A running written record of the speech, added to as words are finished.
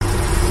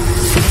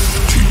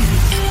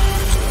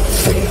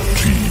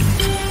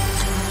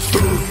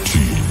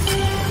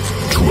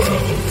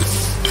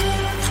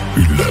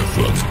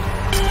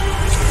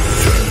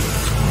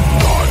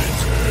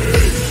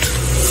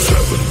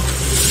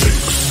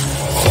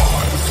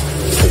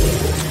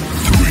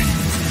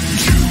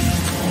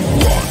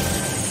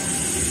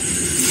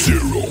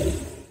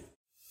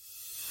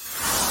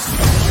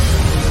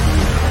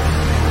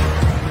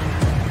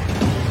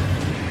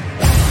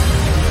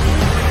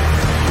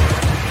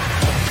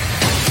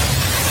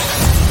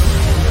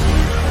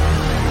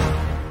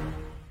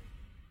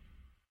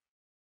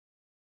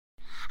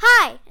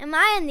Am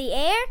I in the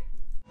air?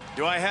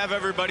 Do I have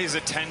everybody's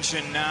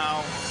attention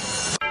now?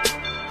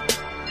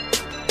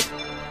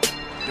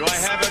 Do I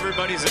have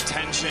everybody's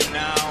attention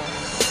now?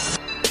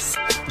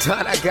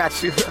 Don, I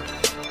got you.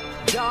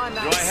 Do I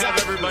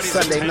have everybody's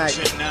Sunday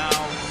attention night.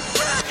 now?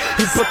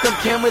 You put them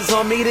cameras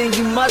on me, then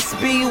you must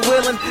be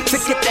willing to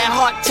get that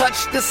heart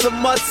touch. This a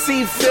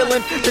must-see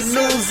feeling. The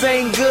news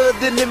ain't good,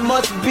 then it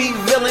must be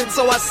villain.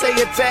 So I say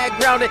a tag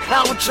grounded,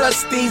 I don't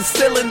trust these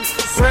ceilings.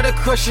 Spread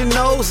across your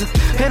nose,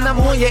 and I'm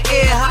on your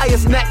ear, high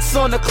as necks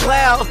on the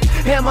cloud.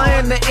 Am I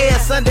in the air?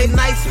 Sunday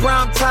nights,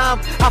 prime time.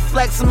 I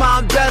flex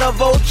mine better,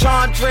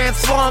 Voltron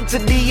transform to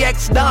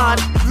DX Don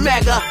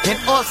Mega and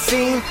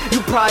Orsine. You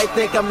probably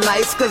think I'm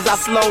nice, cause I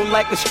flow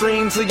like a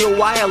stream to your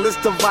wireless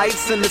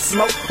device, and the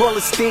smoke all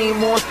the steam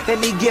on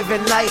any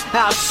given night.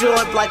 I'll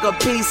short like a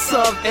piece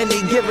of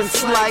any given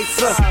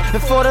slice.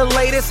 And for the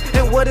latest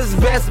and what is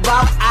best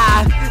about,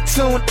 I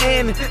tune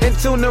in and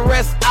tune the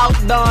rest out.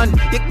 Don,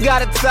 you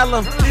gotta tell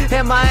them,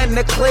 am I in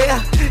the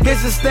clear?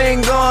 Is this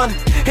thing on?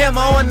 Am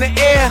I on the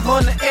air?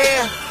 On the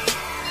air?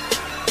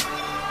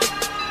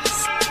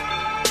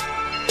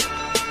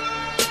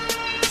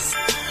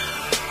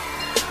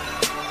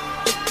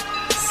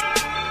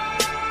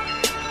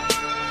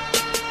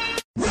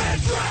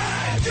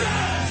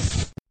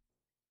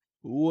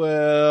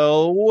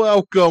 Well,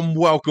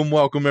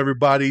 welcome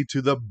everybody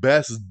to the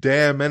best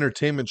damn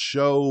entertainment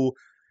show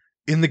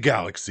in the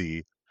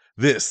galaxy.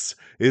 This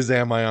is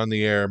Am I on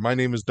the Air? My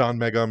name is Don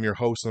Mega, I'm your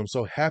host, and I'm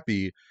so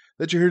happy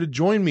that you're here to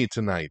join me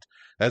tonight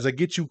as I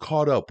get you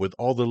caught up with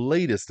all the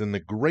latest and the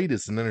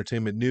greatest in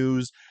entertainment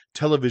news,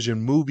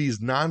 television, movies,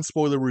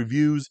 non-spoiler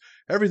reviews,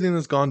 everything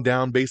that's gone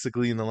down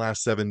basically in the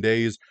last 7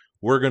 days.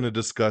 We're going to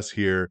discuss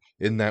here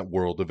in that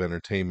world of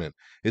entertainment.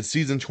 It's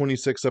season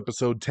 26,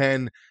 episode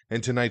 10,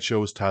 and tonight's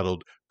show is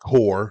titled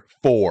Core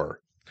 4.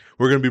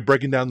 We're going to be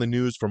breaking down the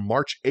news from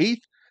March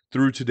 8th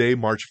through today,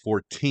 March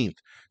 14th.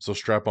 So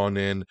strap on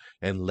in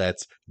and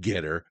let's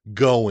get her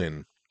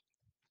going.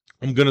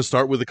 I'm going to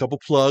start with a couple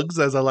plugs,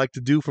 as I like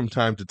to do from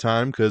time to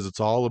time, because it's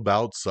all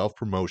about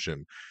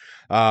self-promotion.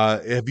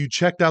 Have you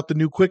checked out the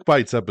new Quick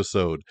Bites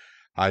episode?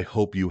 I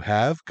hope you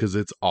have, because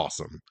it's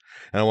awesome.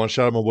 And I want to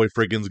shout out my boy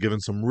Friggins,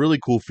 giving some really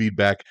cool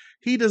feedback.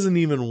 He doesn't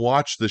even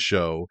watch the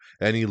show,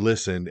 and he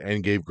listened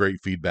and gave great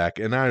feedback.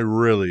 And I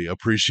really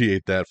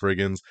appreciate that,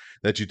 Friggins,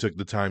 that you took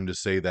the time to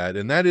say that.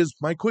 And that is,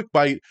 my quick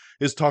bite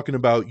is talking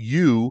about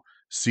You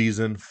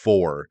Season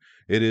 4.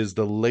 It is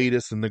the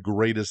latest and the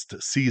greatest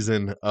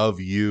season of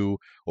You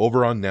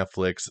over on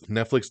Netflix.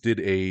 Netflix did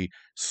a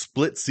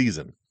split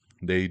season.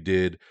 They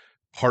did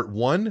part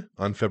 1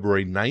 on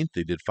February 9th.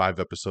 They did 5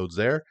 episodes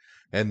there.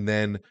 And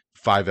then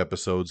 5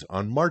 episodes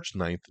on March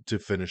 9th to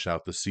finish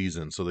out the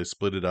season. So they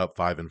split it up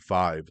 5 and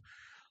 5.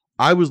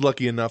 I was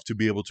lucky enough to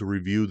be able to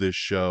review this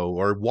show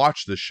or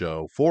watch this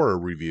show for a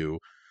review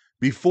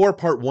before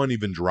part 1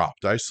 even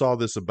dropped. I saw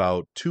this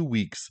about 2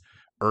 weeks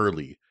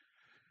early.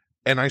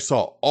 And I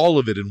saw all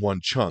of it in one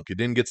chunk. It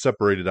didn't get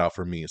separated out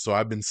for me. So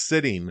I've been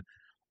sitting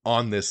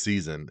on this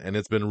season, and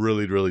it's been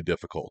really, really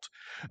difficult.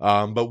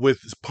 But with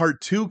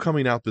part 2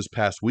 coming out this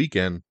past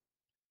weekend,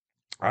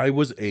 I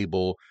was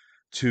able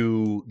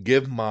to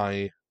give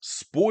my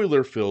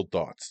spoiler-filled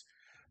thoughts.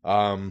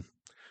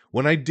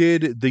 When I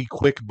did the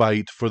quick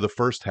bite for the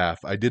first half,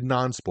 I did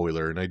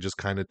non-spoiler, and I just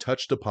kind of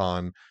touched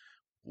upon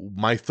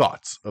my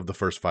thoughts of the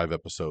first 5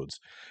 episodes.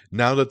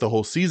 Now that the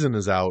whole season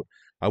is out,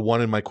 I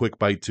wanted my quick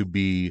bite to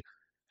be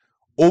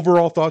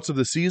overall thoughts of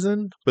the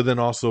season, but then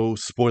also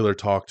spoiler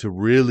talk to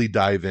really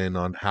dive in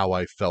on how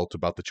I felt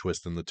about the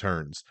twists and the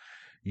turns.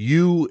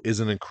 You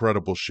is an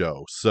incredible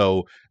show.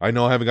 So I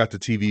know I haven't got the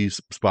TV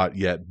spot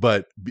yet,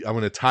 but I'm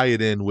going to tie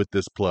it in with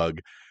this plug.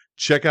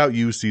 Check out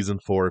You Season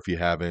 4 if you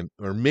haven't,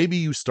 or maybe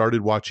you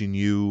started watching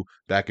You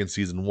back in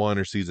Season 1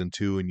 or Season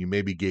 2 and you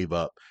maybe gave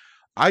up.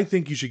 I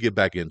think you should get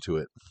back into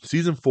it.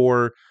 Season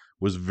 4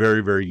 was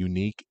very, very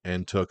unique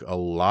and took a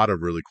lot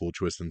of really cool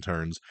twists and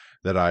turns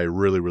that I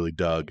really, really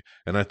dug.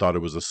 And I thought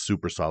it was a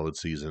super solid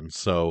season.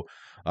 So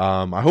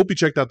I hope you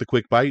checked out the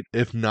Quick Bite.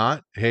 If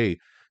not, hey,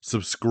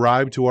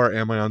 subscribe to our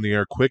Am I on the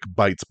Air Quick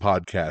Bites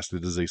podcast.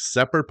 It is a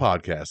separate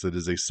podcast. It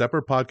is a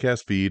separate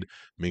podcast feed.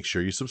 Make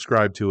sure you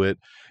subscribe to it,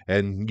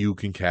 and you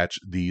can catch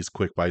these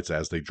Quick Bites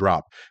as they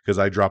drop. Because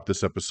I dropped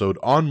this episode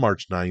on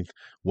March 9th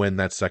when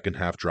that second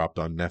half dropped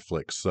on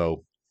Netflix.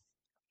 So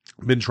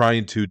I've been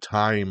trying to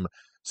time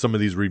some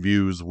of these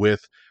reviews with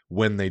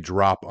when they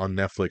drop on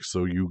Netflix,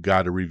 so you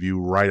got a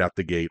review right out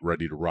the gate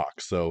ready to rock.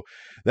 So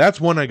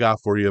that's one I got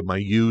for you, my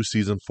You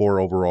Season 4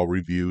 overall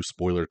review,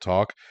 spoiler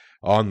talk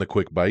on the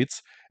Quick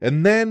Bites.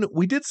 And then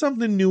we did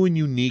something new and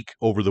unique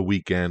over the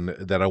weekend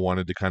that I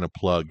wanted to kind of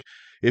plug.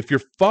 If you're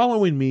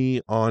following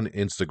me on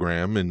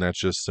Instagram, and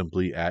that's just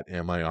simply at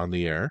Am I on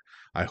the Air,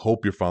 I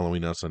hope you're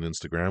following us on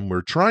Instagram.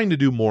 We're trying to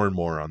do more and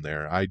more on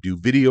there. I do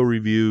video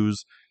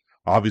reviews.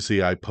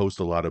 Obviously, I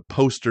post a lot of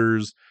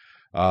posters.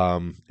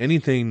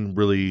 Anything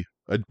really,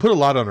 I put a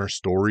lot on our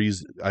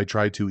stories. I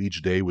try to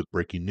each day with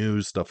breaking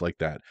news, stuff like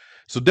that.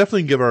 So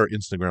definitely give our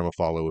Instagram a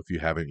follow if you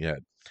haven't yet.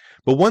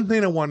 But one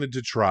thing I wanted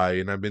to try,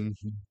 and I've been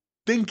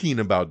thinking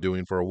about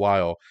doing for a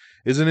while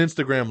is an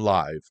Instagram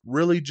live,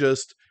 really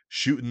just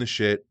shooting the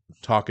shit,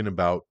 talking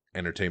about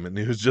entertainment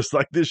news, just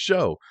like this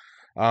show.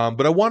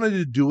 But I wanted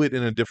to do it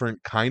in a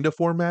different kind of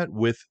format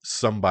with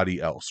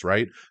somebody else,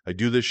 right? I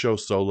do this show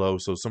solo,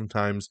 so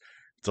sometimes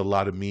it's a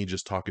lot of me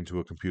just talking to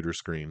a computer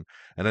screen.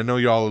 And I know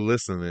y'all are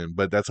listening,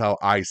 but that's how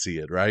I see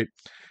it, right?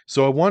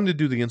 So I wanted to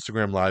do the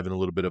Instagram live in a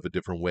little bit of a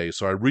different way.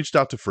 So I reached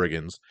out to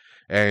Friggins,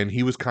 and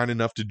he was kind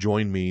enough to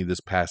join me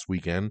this past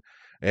weekend.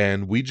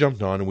 And we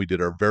jumped on and we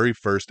did our very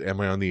first Am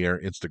I on the Air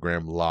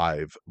Instagram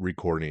live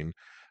recording.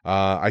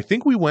 I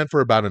think we went for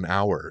about an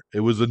hour.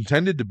 It was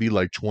intended to be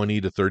like 20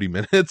 to 30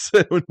 minutes.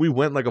 We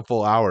went like a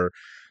full hour.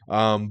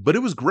 But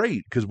it was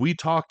great because we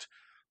talked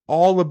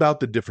all about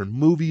the different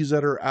movies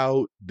that are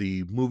out,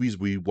 the movies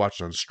we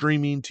watched on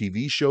streaming,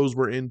 TV shows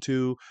we're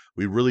into.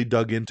 We really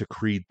dug into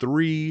Creed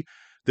 3.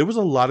 There was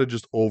a lot of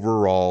just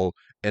overall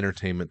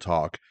entertainment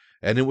talk,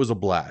 and it was a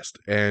blast.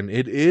 And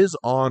it is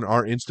on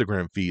our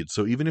Instagram feed.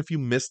 So even if you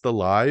missed the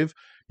live,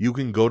 you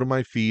can go to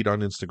my feed on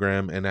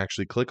Instagram and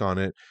actually click on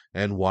it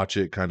and watch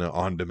it kind of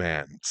on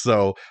demand.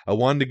 So I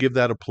wanted to give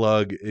that a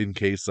plug in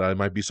case it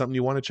might be something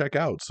you want to check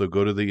out. So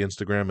go to the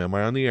Instagram, Am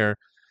I on the Air?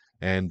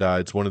 And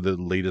it's one of the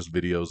latest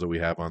videos that we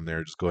have on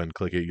there. Just go ahead and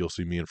click it. You'll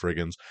see me and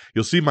Friggins.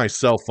 You'll see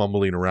myself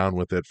fumbling around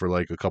with it for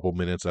like a couple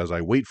minutes as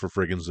I wait for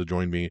Friggins to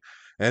join me.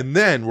 And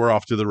then we're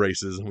off to the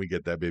races and we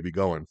get that baby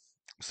going.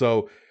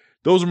 So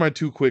those are my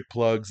two quick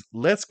plugs.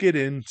 Let's get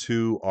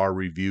into our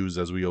reviews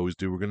as we always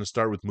do. We're going to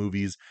start with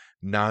movies,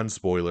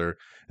 non-spoiler.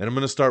 And I'm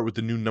going to start with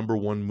the new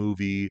 #1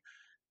 movie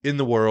in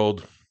the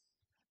world,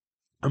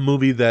 a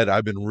movie that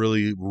I've been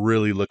really,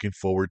 really looking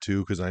forward to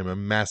because I'm a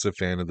massive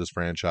fan of this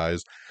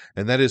franchise,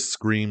 and that is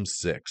Scream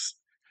 6.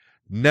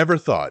 Never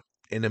thought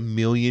in a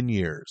million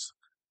years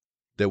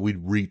that we'd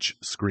reach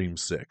Scream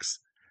 6.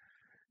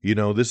 You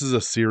know, this is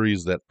a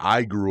series that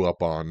I grew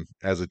up on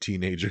as a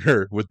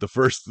teenager with the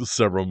first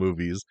several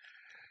movies,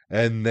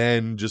 and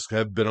then just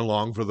have been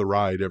along for the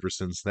ride ever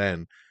since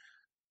then.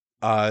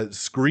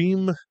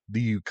 Scream,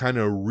 the kind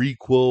of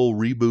requel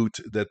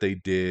reboot that they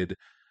did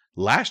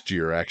last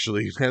year,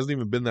 actually, it hasn't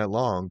even been that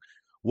long,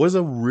 was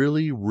a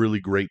really, really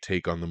great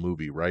take on the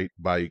movie, right?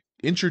 By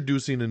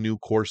introducing a new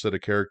core set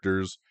of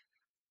characters,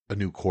 a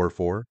new core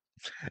four,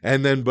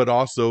 and then, but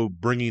also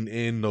bringing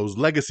in those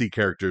legacy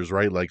characters,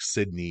 right? Like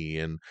Sydney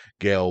and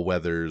Gale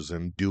Weathers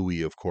and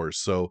Dewey, of course.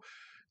 So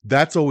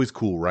that's always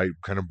cool, right?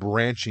 Kind of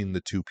branching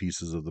the two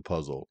pieces of the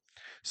puzzle.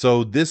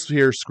 So this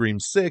here, Scream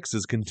 6,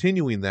 is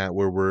continuing that,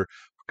 where we're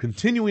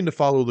continuing to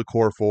follow the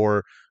core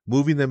four,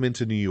 moving them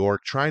into New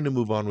York, trying to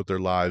move on with their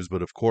lives.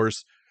 But of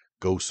course,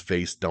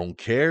 Ghostface don't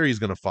care. He's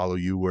going to follow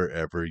you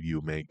wherever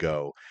you may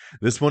go.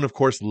 This one, of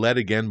course, led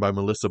again by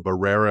Melissa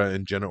Barrera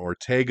and Jenna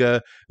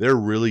Ortega. They're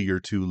really your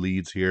two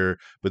leads here.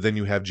 But then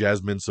you have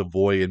Jasmine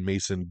Savoy and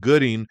Mason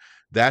Gooding.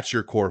 That's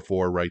your core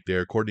four right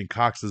there. Courtney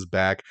Cox is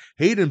back.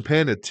 Hayden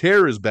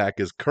Panettiere is back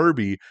as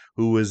Kirby,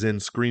 who was in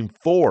Scream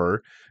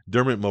 4.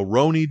 Dermot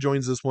Mulroney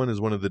joins this one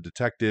as one of the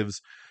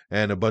detectives,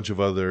 and a bunch of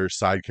other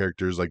side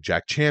characters like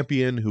Jack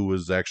Champion, who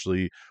was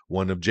actually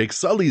one of Jake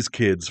Sully's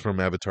kids from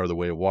Avatar: The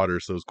Way of Water.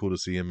 So it's cool to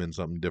see him in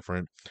something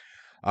different.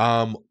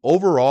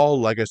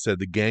 Overall, like I said,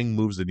 the gang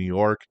moves to New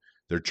York.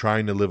 They're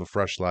trying to live a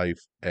fresh life.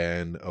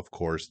 And of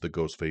course, the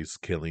Ghostface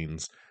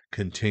killings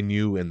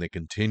continue, and they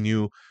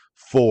continue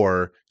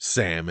for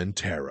Sam and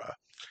Tara.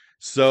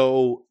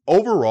 So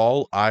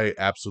overall, I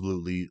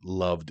absolutely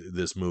loved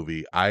this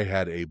movie. I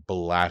had a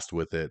blast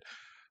with it.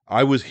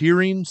 I was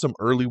hearing some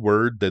early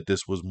word that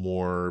this was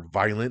more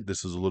violent.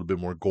 This is a little bit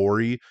more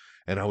gory.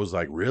 And I was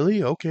like,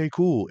 really? Okay,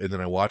 cool. And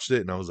then I watched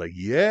it and I was like,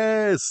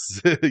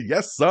 yes,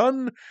 yes,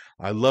 son.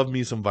 I love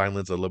me some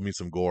violence. I love me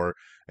some gore.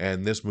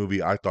 And this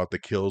movie, I thought the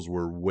kills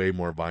were way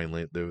more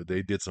violent.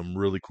 They did some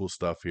really cool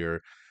stuff here.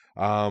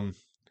 Um,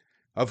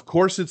 of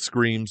course, it's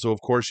Scream, so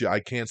of course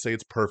I can't say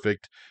it's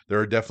perfect. There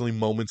are definitely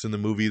moments in the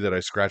movie that I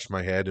scratched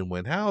my head and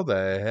went, "How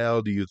the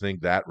hell do you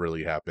think that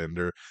really happened?"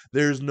 Or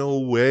 "There's no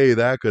way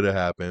that could have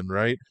happened,"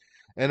 right?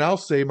 And I'll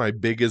say my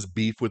biggest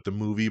beef with the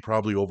movie,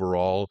 probably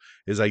overall,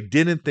 is I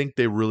didn't think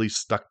they really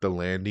stuck the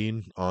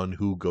landing on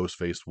who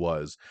Ghostface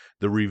was.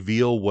 The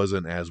reveal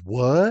wasn't as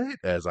what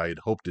as I had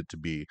hoped it to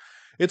be.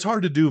 It's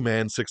hard to do,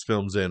 man, 6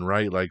 films in,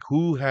 right? Like,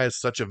 who has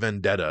such a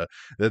vendetta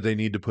that they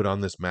need to put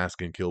on this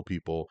mask and kill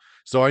people?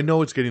 So I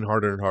know it's getting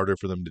harder and harder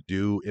for them to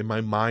do. In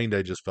my mind,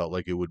 I just felt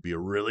like it would be a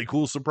really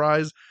cool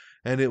surprise,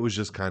 and it was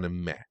just kind of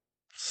meh.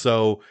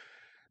 So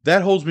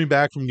that holds me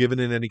back from giving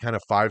it any kind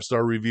of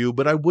 5-star review,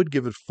 but I would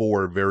give it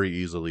 4 very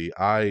easily.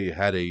 I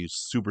had a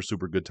super,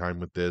 super good time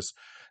with this.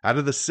 Out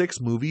of the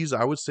 6 movies,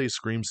 I would say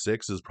Scream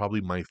 6 is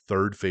probably my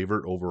third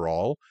favorite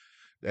overall.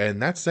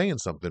 And that's saying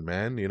something,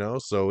 man, you know?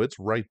 So it's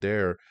right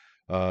there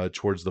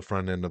towards the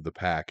front end of the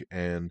pack.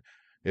 And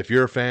if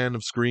you're a fan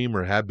of Scream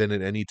or have been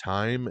at any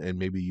time, and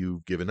maybe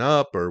you've given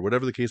up or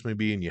whatever the case may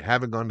be, and you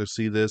haven't gone to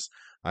see this,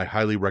 I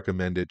highly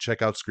recommend it.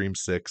 Check out Scream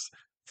 6,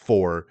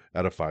 4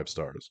 out of 5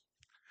 stars.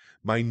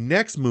 My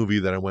next movie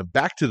that I went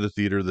back to the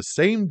theater the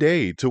same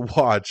day to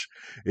watch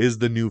is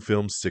the new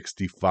film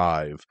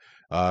 65.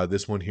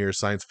 This one here,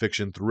 science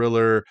fiction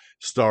thriller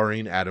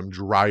starring Adam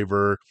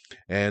Driver.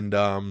 And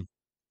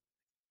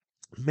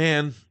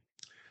man,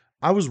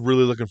 I was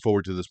really looking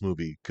forward to this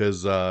movie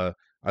because I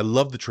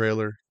love the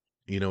trailer.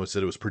 It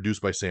said it was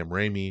produced by Sam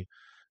Raimi,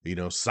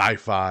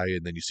 sci-fi,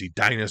 and then you see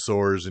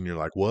dinosaurs, and you're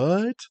like,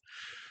 what?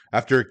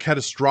 After a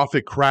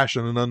catastrophic crash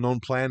on an unknown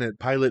planet,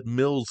 pilot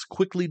Mills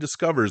quickly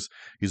discovers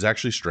he's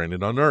actually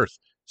stranded on Earth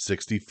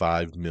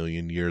 65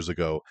 million years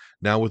ago.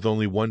 Now, with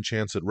only one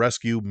chance at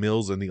rescue,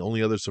 Mills and the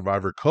only other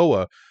survivor,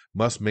 Koa,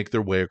 must make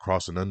their way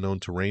across an unknown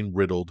terrain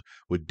riddled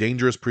with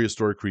dangerous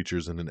prehistoric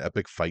creatures in an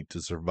epic fight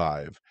to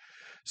survive.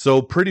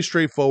 So pretty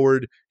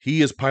straightforward.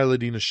 He is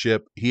piloting a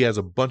ship. He has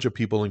a bunch of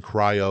people in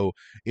cryo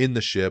in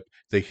the ship.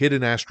 They hit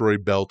an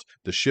asteroid belt.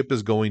 The ship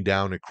is going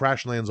down. It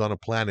crash lands on a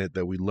planet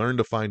that we learn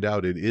to find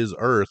out it is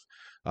Earth.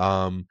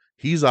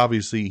 He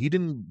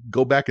didn't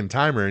go back in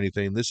time or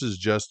anything. This is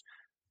just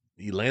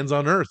he lands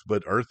on Earth,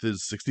 but Earth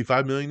is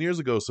 65 million years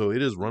ago, so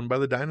it is run by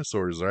the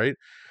dinosaurs, right?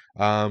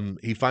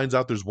 He finds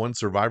out there's one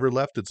survivor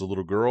left. It's a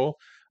little girl.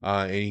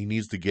 And he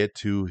needs to get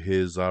to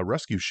his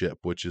rescue ship,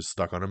 which is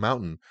stuck on a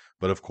mountain.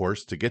 But of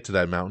course, to get to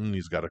that mountain,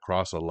 he's got to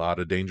cross a lot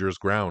of dangerous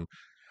ground.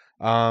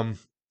 Um,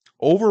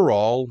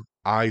 Overall,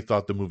 I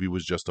thought the movie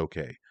was just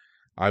okay.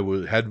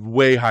 Had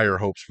way higher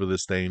hopes for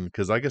this thing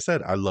because, like I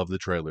said, I love the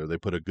trailer. They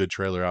put a good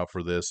trailer out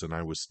for this, and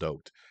I was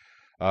stoked.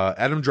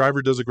 Adam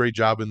Driver does a great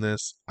job in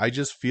this. I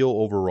just feel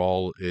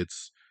overall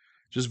it's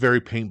just very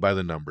paint by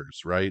the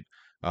numbers, right?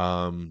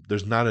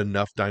 There's not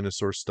enough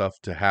dinosaur stuff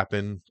to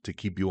happen to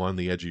keep you on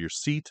the edge of your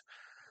seat.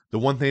 The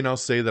one thing I'll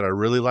say that I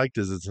really liked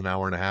is it's an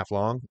hour and a half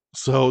long,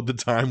 so the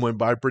time went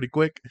by pretty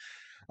quick.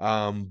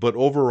 But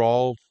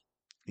overall,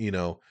 you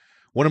know,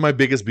 one of my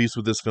biggest beefs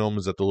with this film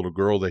is that the little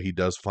girl that he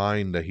does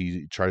find that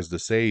he tries to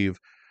save,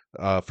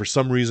 for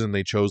some reason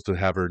they chose to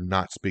have her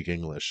not speak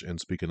English and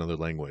speak another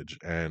language,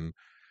 and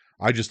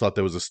I just thought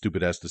that was a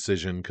stupid ass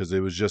decision because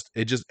it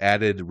just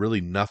added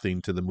really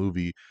nothing to the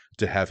movie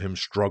to have him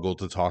struggle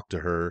to talk to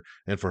her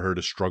and for her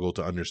to struggle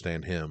to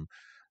understand him.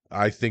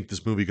 I think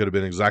this movie could have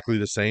been exactly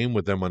the same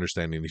with them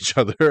understanding each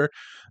other,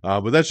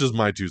 but that's just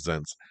my 2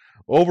 cents.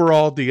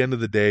 Overall, at the end of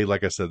the day,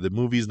 like I said, the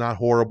movie's not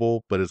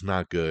horrible, but it's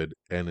not good,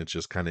 and it's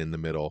just kind of in the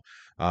middle.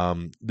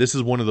 This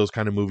is one of those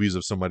kind of movies.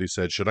 If somebody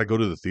said, "Should I go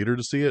to the theater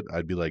to see it?"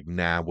 I'd be like,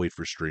 "Nah, wait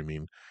for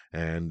streaming."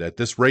 And at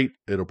this rate,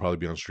 it'll probably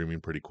be on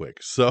streaming pretty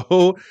quick.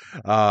 So,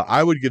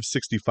 I would give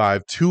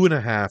 65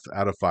 2.5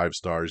 out of 5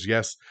 stars.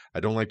 Yes,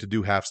 I don't like to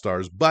do half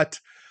stars, but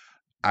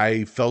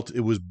I felt it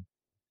was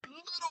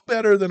little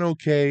better than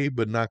okay,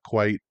 but not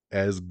quite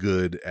as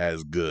good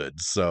as good.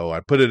 So I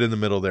put it in the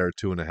middle there at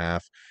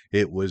 2.5.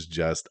 It was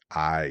just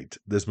aight.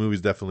 This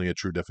movie's definitely a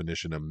true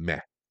definition of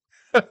meh.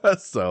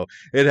 So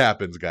it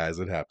happens, guys.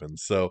 It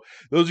happens. So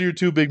those are your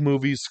two big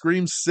movies: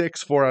 Scream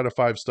 6, 4 out of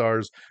 5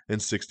 stars,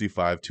 and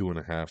 65,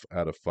 2.5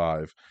 out of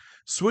 5.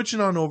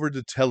 Switching on over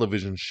to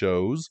television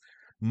shows,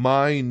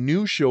 my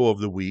new show of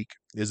the week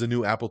is a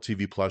new Apple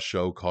TV Plus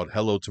show called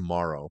Hello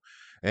Tomorrow.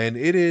 And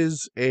it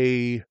is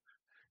a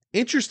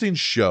interesting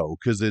show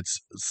because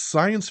it's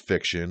science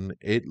fiction.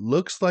 It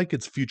looks like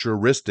it's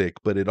futuristic,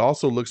 but it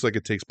also looks like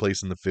it takes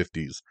place in the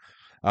 50s.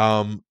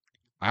 Um,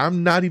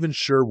 I'm not even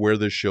sure where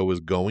this show is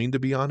going, to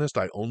be honest.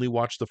 I only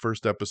watched the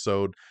first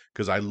episode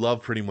because I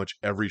love pretty much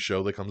every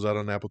show that comes out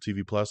on Apple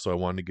TV Plus, so I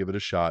wanted to give it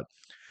a shot.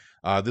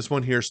 This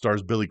one here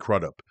stars Billy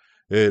Crudup.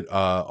 It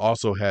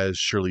also has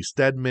Shirley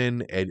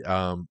Stedman,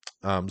 Hanifa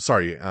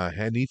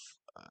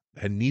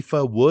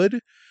Wood.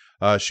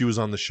 She was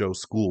on the show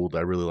Schooled.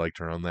 I really liked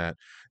her on that.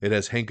 It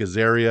has Hank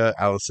Azaria,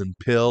 Allison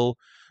Pill.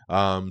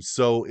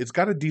 So it's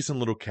got a decent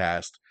little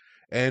cast.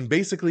 And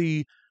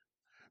basically,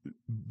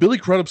 Billy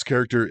Crudup's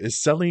character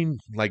is selling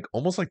like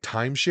almost like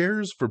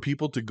timeshares for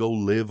people to go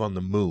live on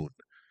the moon.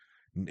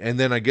 And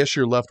then I guess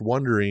you're left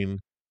wondering,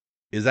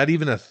 is that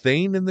even a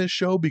thing in this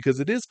show? Because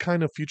it is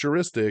kind of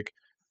futuristic.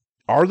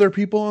 Are there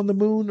people on the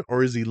moon,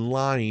 or is he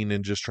lying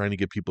and just trying to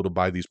get people to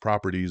buy these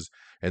properties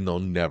and they'll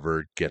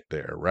never get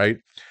there, right?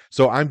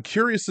 So I'm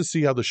curious to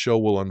see how the show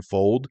will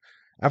unfold.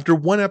 After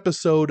one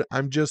episode,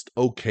 I'm just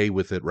okay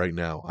with it right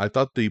now. I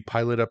thought the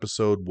pilot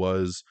episode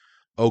was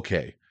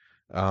okay.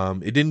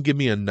 It didn't give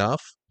me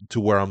enough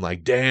to where I'm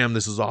like, damn,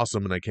 this is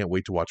awesome and I can't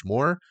wait to watch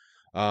more.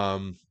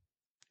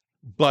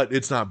 But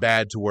it's not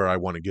bad to where I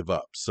want to give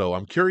up. So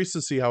I'm curious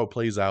to see how it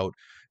plays out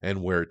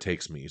and where it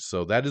takes me.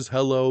 So that is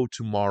Hello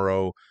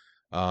Tomorrow,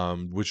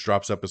 which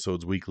drops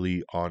episodes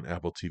weekly on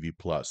Apple TV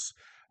Plus.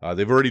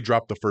 They've already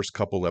dropped the first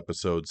couple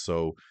episodes,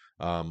 so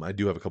I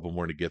do have a couple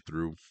more to get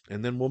through,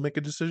 and then we'll make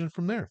a decision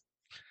from there.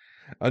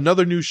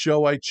 Another new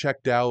show I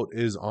checked out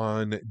is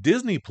on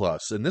Disney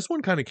Plus, and this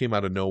one kind of came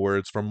out of nowhere.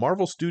 It's from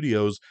Marvel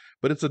Studios,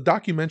 but it's a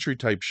documentary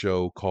type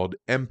show called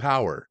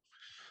Empower.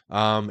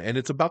 And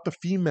it's about the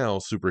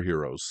female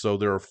superheroes. So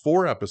there are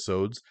 4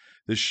 episodes.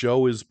 This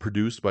show is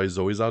produced by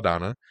Zoe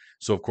Saldana.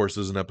 So, of course,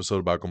 there's an episode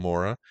about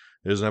Gamora.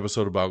 There's an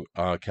episode about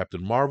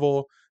Captain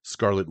Marvel,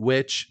 Scarlet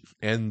Witch,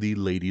 and the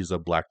ladies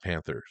of Black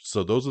Panther.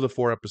 So those are the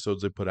 4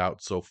 episodes they put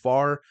out so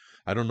far.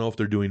 I don't know if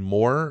they're doing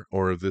more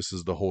or if this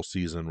is the whole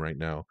season right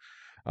now.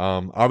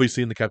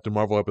 Obviously, in the Captain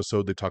Marvel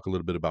episode, they talk a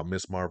little bit about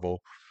Miss Marvel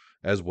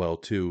as well,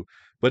 too.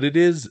 But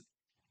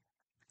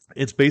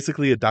it's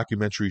basically a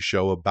documentary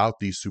show about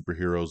these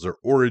superheroes, their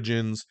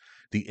origins,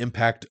 the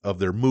impact of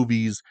their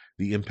movies,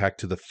 the impact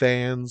to the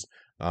fans,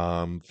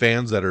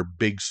 fans that are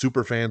big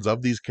super fans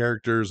of these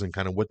characters and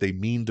kind of what they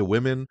mean to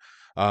women.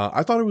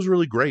 I thought it was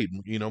really great.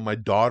 You know, my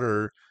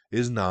daughter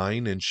is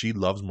 9 and she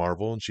loves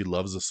Marvel and she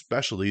loves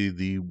especially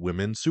the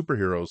women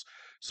superheroes.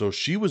 So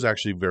she was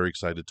actually very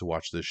excited to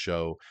watch this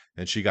show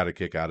and she got a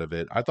kick out of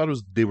it. I thought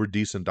they were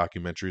decent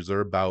documentaries. They're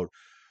about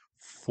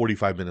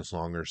 45 minutes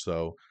long or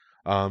so.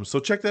 So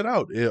check that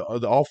out.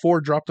 All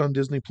 4 dropped on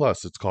Disney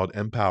Plus. It's called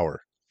Empower.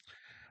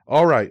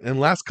 All right, and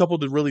last couple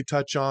to really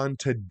touch on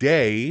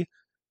today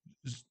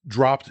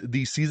dropped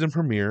the season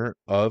premiere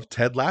of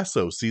Ted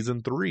Lasso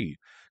season 3.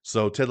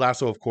 So Ted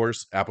Lasso, of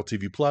course, Apple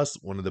TV Plus,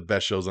 one of the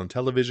best shows on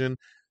television.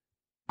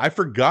 I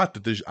forgot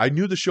that I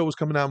knew the show was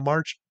coming out in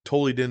March.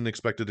 Totally didn't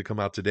expect it to come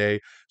out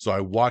today. So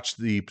I watched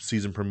the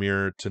season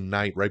premiere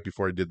tonight, right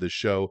before I did this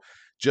show,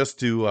 just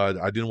to,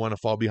 I didn't want to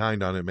fall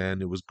behind on it,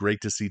 man. It was great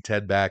to see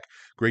Ted back.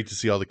 Great to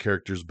see all the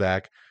characters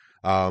back.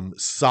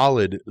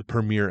 Solid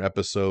premiere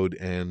episode,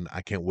 and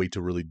I can't wait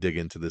to really dig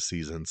into this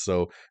season.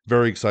 So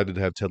very excited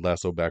to have Ted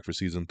Lasso back for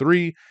season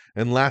 3.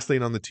 And last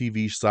thing on the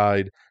TV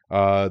side,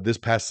 this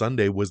past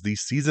Sunday was the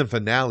season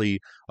finale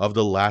of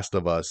The Last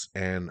of Us,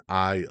 and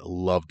I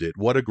loved it.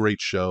 What a great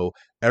show.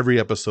 Every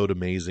episode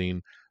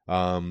amazing.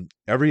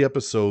 Every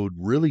episode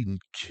really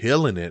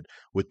killing it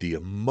with the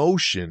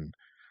emotion.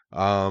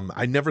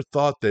 I never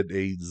thought that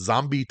a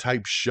zombie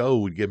type show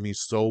would give me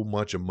so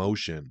much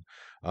emotion.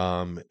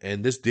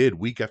 And this did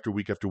week after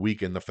week after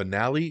week. And the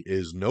finale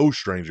is no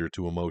stranger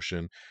to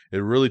emotion. It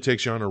really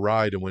takes you on a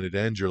ride. And when it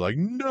ends, you're like,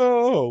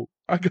 no,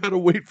 I got to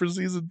wait for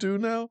season 2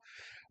 now.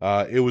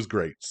 It was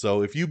great.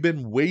 So if you've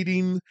been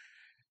waiting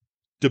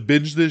to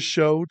binge this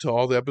show till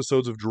all the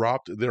episodes have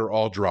dropped, they're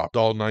all dropped.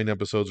 All 9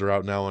 episodes are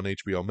out now on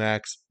HBO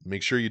Max.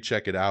 Make sure you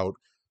check it out.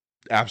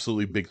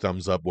 Absolutely big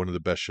thumbs up. One of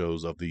the best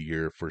shows of the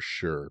year for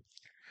sure.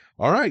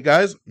 All right,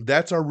 guys,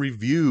 that's our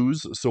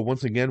reviews. So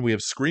once again, we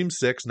have Scream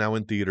 6 now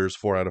in theaters,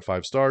 4 out of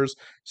 5 stars.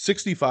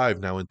 65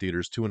 now in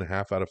theaters,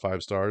 2.5 out of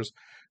 5 stars.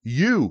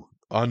 You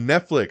on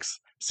Netflix,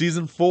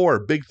 season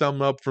 4, big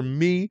thumb up from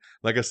me.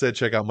 Like I said,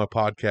 check out my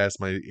podcast,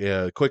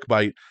 my quick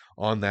bite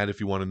on that if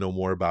you want to know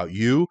more about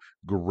You.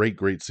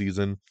 Great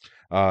season.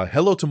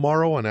 Hello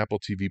Tomorrow on Apple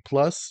TV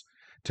Plus.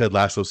 Ted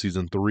Lasso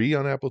season 3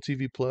 on Apple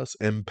TV Plus,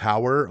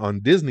 Empower on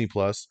Disney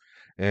Plus,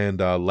 and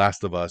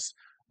Last of Us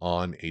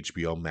on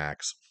HBO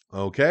Max.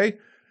 Okay?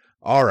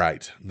 All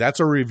right. That's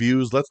our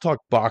reviews. Let's talk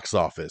box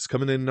office.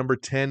 Coming in number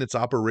 10, it's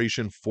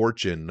Operation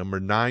Fortune. Number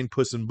 9,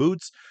 Puss in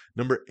Boots.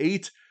 Number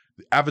 8,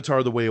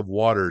 Avatar: The Way of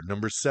Water.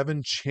 Number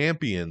 7,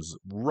 Champions.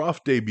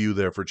 Rough debut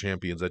there for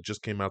Champions. That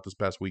just came out this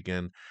past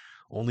weekend.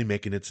 Only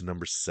making it to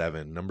number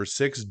 7. Number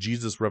 6,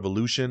 Jesus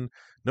Revolution.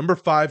 Number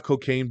 5,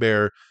 Cocaine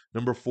Bear.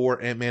 Number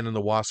 4, Ant-Man and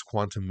the Wasp: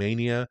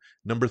 Quantumania.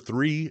 Number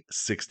 3,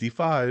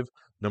 65.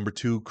 Number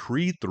 2,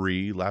 Creed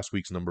 3. Last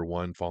week's number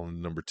 1, falling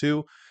to number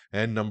 2.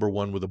 And number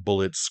 1 with a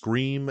bullet,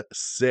 Scream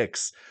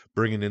 6.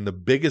 Bringing in the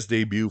biggest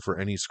debut for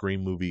any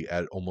Scream movie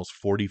at almost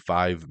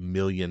 $45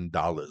 million.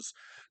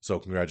 So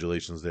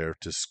congratulations there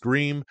to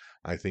Scream.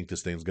 I think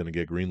this thing's going to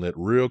get greenlit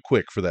real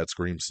quick for that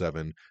Scream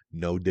 7.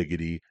 No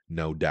diggity,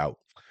 no doubt.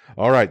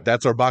 All right,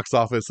 that's our box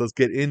office. Let's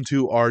get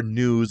into our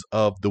news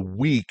of the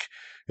week.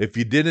 If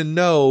you didn't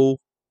know,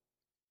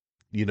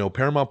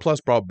 Paramount Plus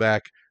brought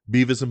back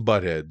Beavis and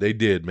Butthead. They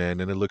did, man,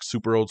 and it looked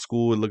super old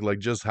school. It looked like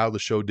just how the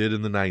show did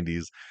in the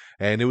 90s,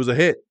 and it was a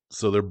hit.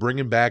 So they're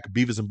bringing back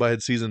Beavis and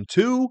Butthead season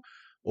 2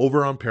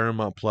 over on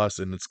Paramount Plus,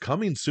 and it's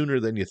coming sooner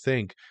than you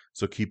think,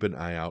 so keep an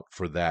eye out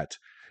for that.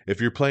 If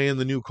you're playing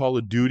the new Call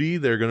of Duty,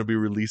 they're going to be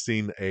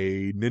releasing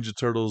a Ninja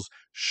Turtles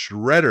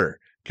Shredder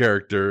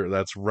character.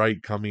 That's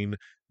right, coming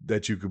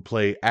that you could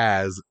play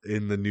as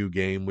in the new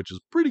game, which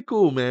is pretty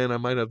cool, man. I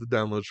might have to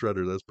download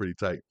Shredder. That's pretty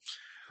tight.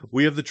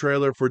 We have the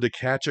trailer for To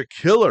Catch a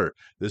Killer.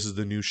 This is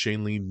the new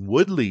Shailene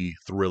Woodley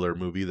thriller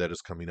movie that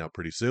is coming out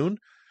pretty soon.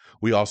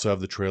 We also have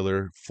the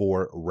trailer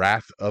for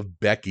Wrath of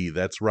Becky.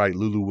 That's right,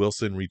 Lulu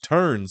Wilson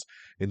returns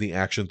in the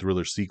action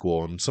thriller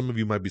sequel. And some of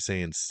you might be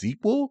saying,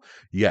 sequel?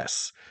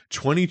 Yes.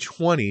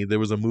 2020, there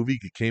was a movie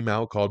that came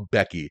out called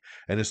Becky,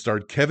 and it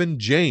starred Kevin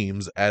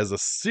James as a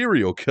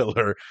serial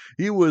killer.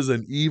 He was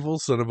an evil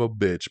son of a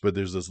bitch, but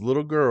there's this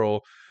little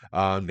girl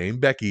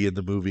named Becky in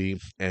the movie,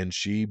 and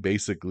she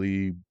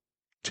basically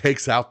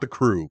takes out the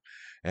crew.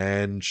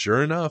 And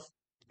sure enough,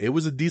 it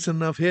was a decent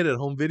enough hit at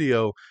home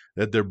video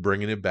that they're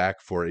bringing it back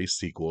for a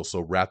sequel. So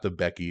Wrath of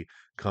Becky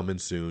coming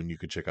soon. You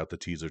can check out the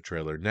teaser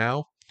trailer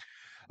now.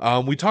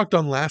 We talked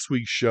on last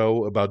week's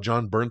show about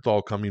John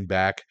Bernthal coming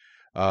back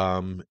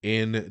in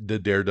the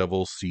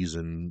Daredevil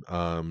season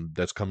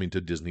that's coming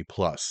to Disney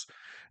Plus.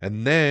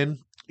 And then,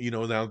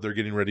 now they're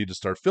getting ready to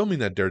start filming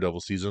that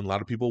Daredevil season, a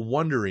lot of people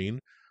wondering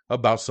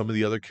about some of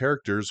the other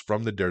characters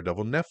from the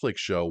Daredevil Netflix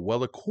show.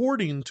 Well,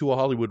 according to a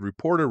Hollywood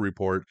Reporter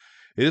report,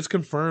 it is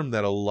confirmed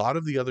that a lot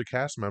of the other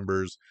cast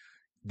members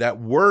that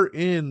were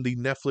in the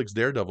Netflix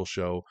Daredevil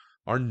show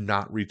are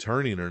not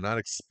returning or not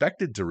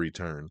expected to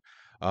return.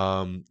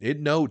 It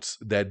notes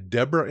that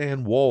Deborah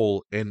Ann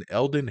Woll and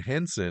Eldon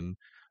Henson,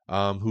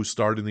 who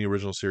starred in the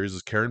original series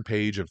as Karen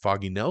Page and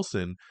Foggy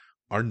Nelson,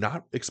 are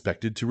not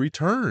expected to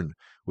return,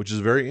 which is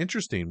very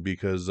interesting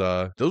because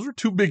those were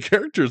two big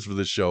characters for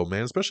this show,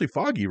 man, especially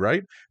Foggy,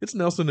 right? It's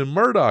Nelson and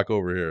Murdoch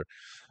over here.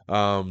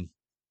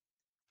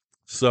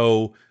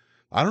 So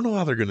I don't know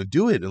how they're going to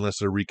do it unless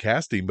they're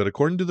recasting, but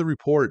according to the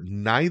report,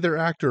 neither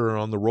actor are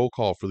on the roll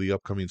call for the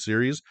upcoming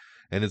series,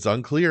 and it's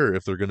unclear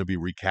if they're going to be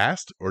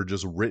recast or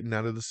just written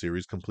out of the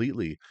series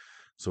completely.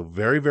 So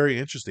very, very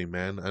interesting,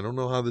 man. I don't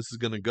know how this is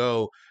going to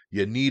go.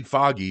 You need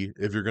Foggy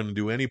if you're going to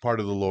do any part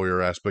of the lawyer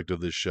aspect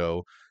of this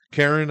show.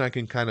 Karen, I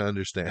can kind of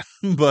understand,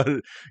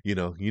 but you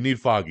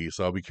need Foggy,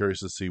 so I'll be curious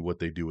to see what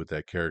they do with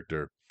that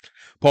character.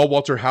 Paul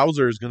Walter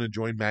Hauser is going to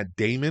join Matt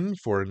Damon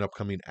for an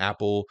upcoming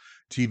Apple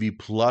TV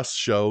Plus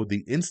show,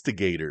 The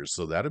Instigators.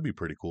 So that'd be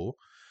pretty cool.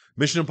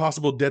 Mission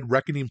Impossible Dead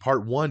Reckoning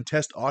Part 1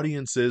 test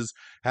audiences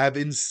have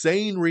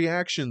insane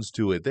reactions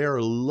to it. They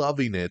are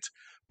loving it.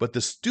 But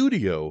the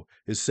studio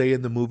is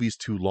saying the movie's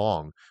too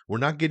long. We're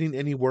not getting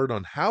any word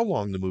on how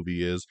long the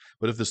movie is,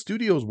 but if the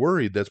studio's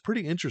worried, that's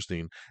pretty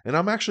interesting. And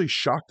I'm actually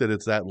shocked that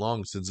it's that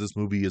long since this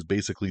movie is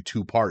basically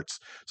 2 parts.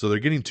 So they're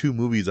getting 2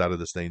 movies out of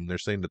this thing. They're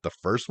saying that the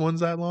first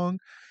one's that long.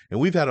 And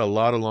we've had a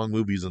lot of long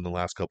movies in the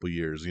last couple of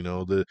years.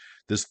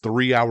 This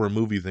 3-hour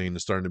movie thing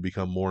is starting to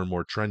become more and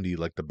more trendy,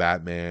 like the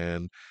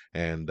Batman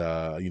and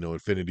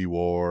Infinity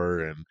War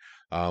and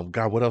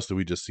God, what else did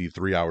we just see?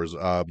 3 hours.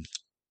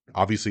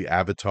 Obviously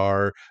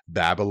Avatar,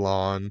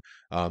 Babylon.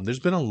 There's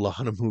been a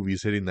lot of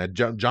movies hitting that.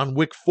 John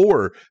Wick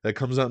 4 that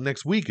comes out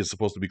next week is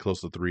supposed to be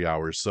close to 3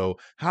 hours. So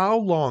how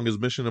long is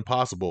Mission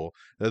Impossible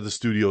that the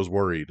studio's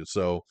worried?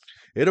 So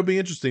it'll be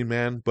interesting,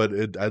 man. But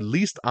at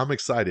least I'm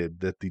excited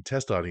that the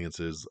test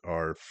audiences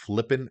are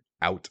flipping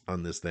out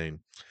on this thing.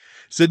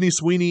 Sydney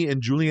Sweeney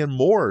and Julianne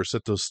Moore are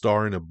set to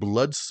star in a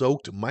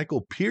blood-soaked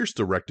Michael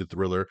Pierce-directed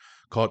thriller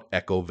called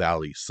Echo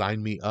Valley.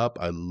 Sign me up.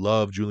 I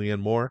love Julianne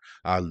Moore.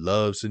 I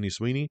love Sydney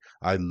Sweeney.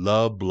 I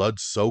love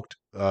blood-soaked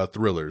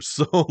thrillers.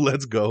 So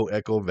let's go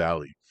Echo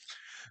Valley.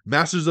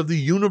 Masters of the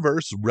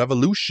Universe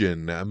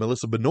Revolution.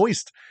 Melissa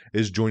Benoist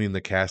is joining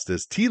the cast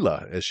as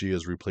Tila, as she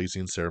is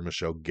replacing Sarah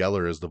Michelle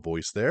Gellar as the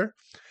voice there.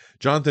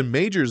 Jonathan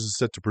Majors is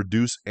set to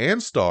produce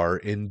and star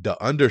in The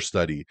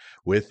Understudy,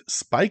 with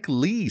Spike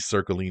Lee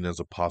circling as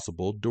a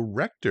possible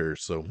director.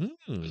 So,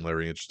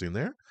 very interesting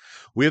there.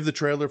 We have the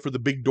trailer for The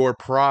Big Door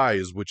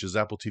Prize, which is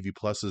Apple TV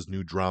Plus's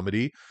new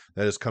dramedy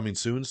that is coming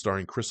soon,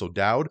 starring Chris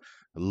O'Dowd.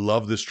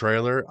 Love this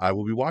trailer. I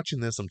will be watching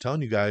this. I'm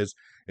telling you guys,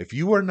 if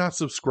you are not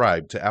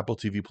subscribed to Apple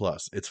TV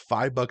Plus, it's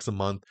 $5 a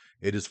month.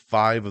 It is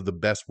 5 of the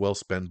best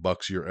well-spent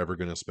bucks you're ever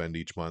going to spend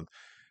each month.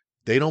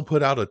 They don't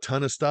put out a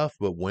ton of stuff,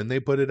 but when they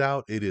put it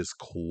out, it is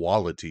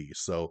quality.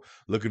 So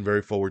looking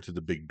very forward to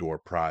The Big Door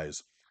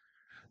Prize.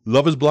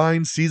 Love is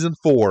Blind Season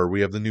 4.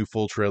 We have the new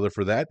full trailer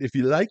for that, if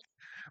you like.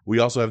 We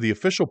also have the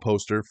official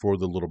poster for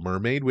The Little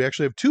Mermaid. We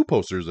actually have 2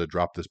 posters that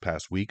dropped this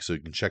past week, so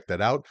you can check that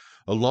out,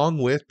 along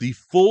with the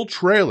full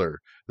trailer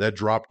that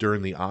dropped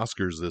during the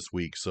Oscars this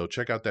week. So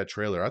check out that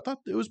trailer. I thought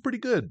it was pretty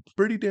good,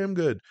 pretty damn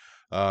good.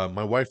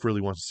 My wife really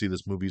wants to see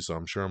this movie, so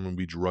I'm sure I'm going to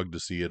be drugged to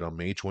see it on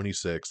May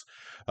 26th.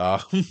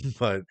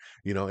 But,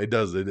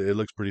 it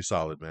looks pretty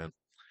solid, man.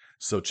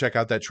 So check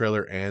out that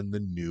trailer and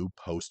the new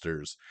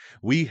posters.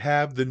 We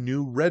have the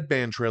new Red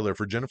Band trailer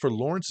for Jennifer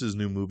Lawrence's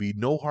new movie,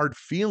 No Hard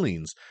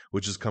Feelings,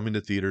 which is coming to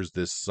theaters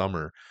this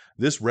summer.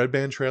 This Red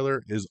Band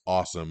trailer is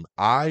awesome.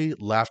 I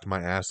laughed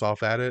my ass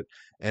off at it,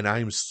 and I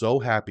am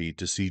so happy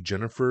to see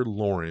Jennifer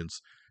Lawrence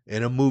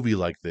in a movie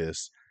like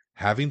this,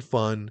 having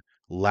fun,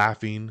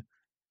 laughing,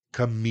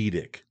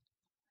 comedic.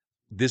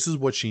 This is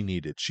what she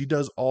needed. She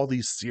does all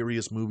these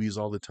serious movies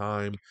all the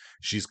time.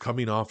 She's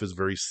coming off as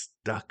very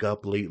stuck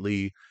up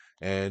lately,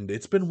 and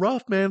it's been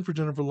rough, man, for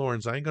Jennifer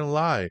Lawrence. I ain't gonna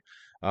lie.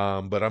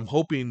 But I'm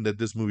hoping that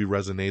this movie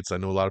resonates. I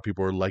know a lot of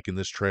people are liking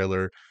this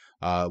trailer,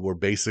 where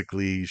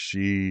basically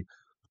she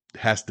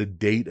has to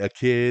date a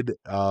kid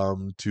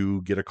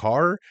to get a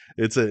car.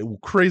 It's a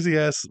crazy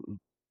ass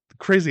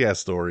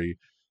story,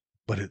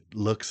 but it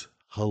looks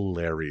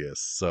hilarious.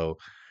 So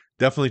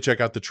definitely check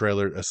out the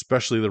trailer,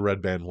 especially the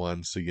Red Band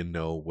one, so you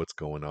know what's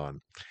going on.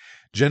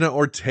 Jenna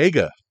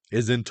Ortega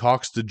is in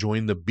talks to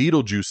join the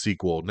Beetlejuice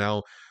sequel.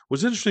 Now,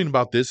 what's interesting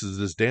about this is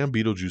this damn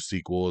Beetlejuice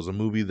sequel is a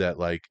movie that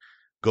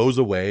goes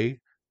away,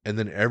 and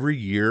then every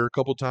year, a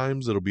couple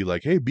times, it'll be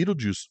like, hey,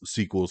 Beetlejuice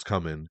sequel's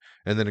coming,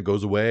 and then it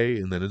goes away,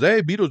 and then it's,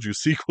 hey, Beetlejuice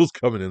sequel's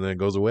coming, and then it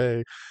goes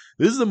away.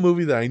 This is a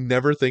movie that I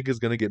never think is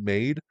going to get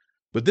made,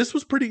 But this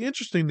was pretty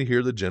interesting to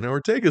hear that Jenna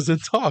Ortega's in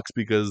talks,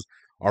 because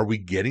are we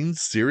getting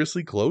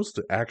seriously close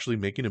to actually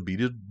making a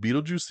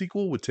Beetlejuice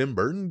sequel with Tim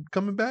Burton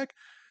coming back?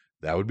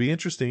 That would be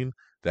interesting.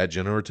 That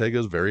Jenna Ortega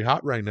is very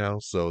hot right now,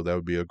 so that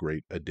would be a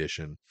great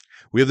addition.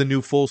 We have the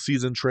new full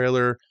season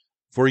trailer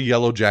for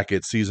Yellow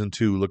Jacket season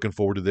 2. Looking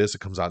forward to this.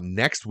 It comes out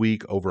next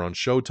week over on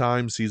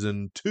Showtime.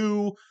 Season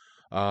 2,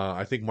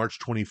 I think March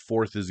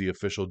 24th is the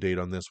official date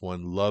on this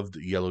one. Loved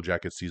Yellow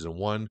Jacket season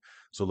 1,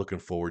 so looking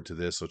forward to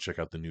this. So check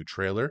out the new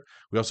trailer.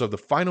 We also have the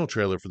final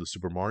trailer for the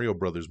Super Mario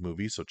Brothers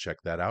movie, so check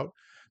that out.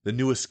 The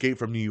new Escape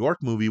from New York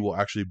movie will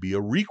actually be a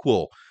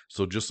requel.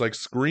 So just like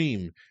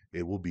Scream,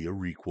 it will be a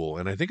requel.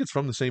 And I think it's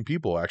from the same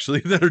people, actually,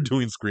 that are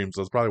doing Scream.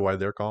 So that's probably why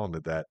they're calling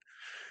it that.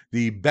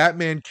 The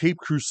Batman Cape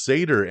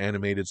Crusader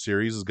animated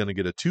series is going to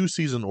get a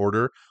 2-season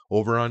order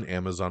over on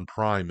Amazon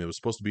Prime. It was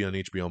supposed to be on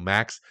HBO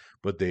Max,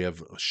 but they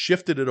have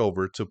shifted it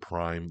over to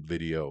Prime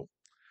Video.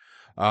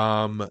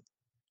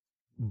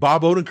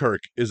 Bob Odenkirk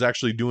is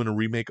actually doing a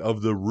remake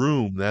of The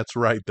Room. That's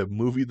right, the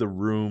movie The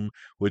Room,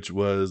 which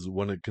was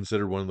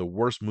considered one of the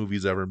worst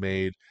movies ever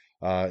made.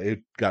 It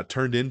got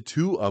turned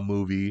into a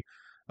movie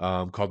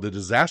called The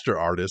Disaster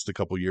Artist a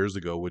couple years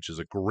ago, which is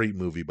a great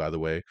movie, by the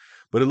way.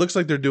 But it looks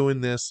like they're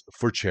doing this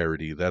for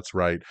charity. That's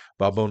right,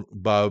 Bob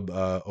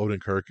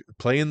Odenkirk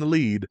playing the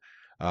lead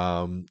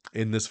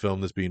in this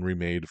film that's being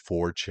remade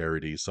for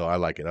charity. So I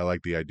like it. I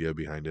like the idea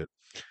behind it.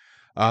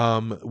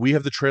 We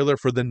have the trailer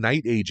for The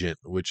Night Agent,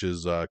 which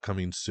is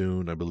coming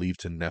soon, I believe,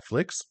 to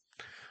Netflix.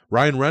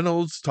 Ryan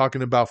Reynolds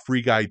talking about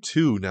Free Guy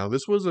 2. Now,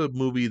 this was a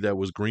movie that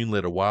was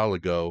greenlit a while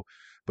ago,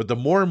 but the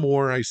more and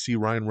more I see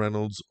Ryan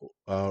Reynolds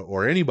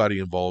or anybody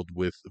involved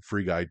with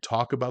Free Guy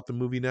talk about the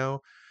movie now,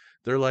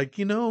 they're like,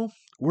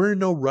 we're in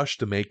no rush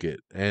to make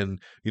it. And,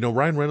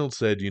 Ryan Reynolds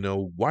said,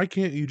 why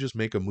can't you just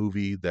make a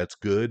movie that's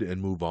good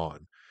and move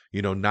on?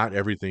 Not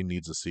everything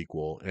needs a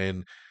sequel.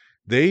 And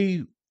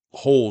they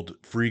hold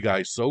Free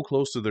Guy so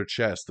close to their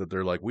chest that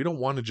they're like, we don't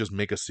want to just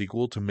make a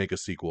sequel to make a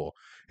sequel.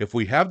 If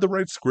we have the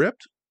right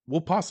script,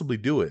 we'll possibly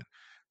do it.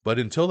 But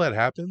until that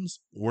happens,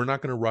 we're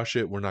not going to rush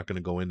it. We're not going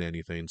to go into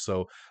anything.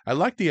 So I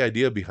like the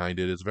idea behind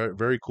it. It's very,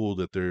 very cool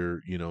that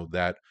they're,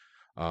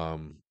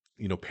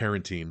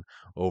 parenting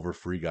over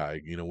Free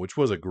Guy, which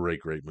was a great,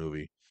 great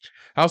movie.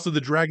 House of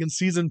the Dragon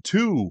Season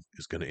 2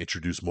 is going to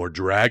introduce more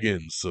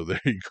dragons. So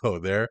there you go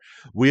there.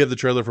 We have the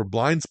trailer for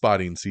Blind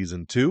Spotting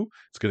Season 2.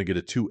 It's going to get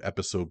a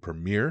 2-episode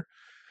premiere.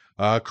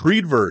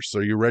 Creedverse.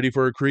 Are you ready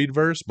for a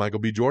Creedverse? Michael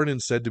B. Jordan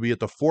said to be at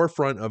the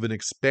forefront of an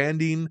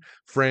expanding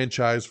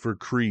franchise for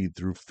Creed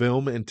through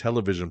film and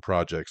television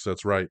projects.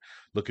 That's right.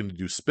 Looking to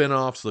do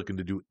spin-offs, looking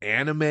to do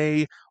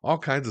anime, all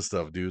kinds of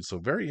stuff, dude. So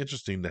very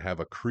interesting to have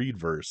a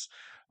Creedverse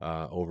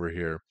over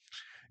here.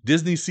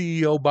 Disney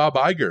CEO Bob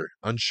Iger,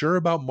 unsure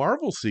about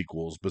Marvel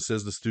sequels, but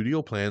says the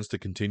studio plans to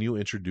continue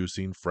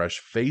introducing fresh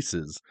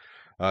faces.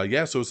 So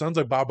it sounds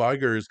like Bob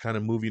Iger is kind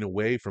of moving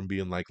away from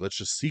being like, let's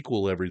just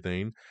sequel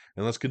everything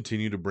and let's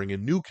continue to bring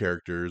in new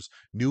characters,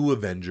 new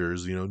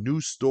Avengers, new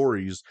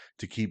stories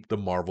to keep the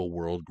Marvel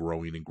world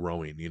growing and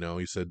growing.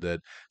 He said that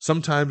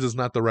sometimes it's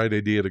not the right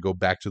idea to go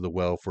back to the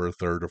well for a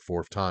third or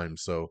fourth time.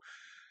 So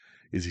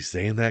is he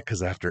saying that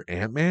because after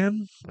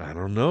Ant-Man? I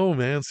don't know,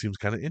 man. Seems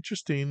kind of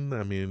interesting.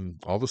 I mean,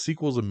 all the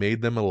sequels have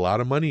made them a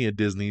lot of money at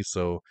Disney,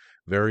 so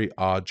very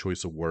odd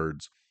choice of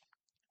words.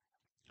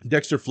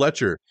 Dexter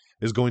Fletcher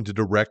is going to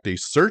direct A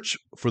Search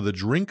for the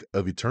Drink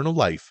of Eternal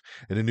Life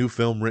in a new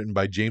film written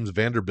by James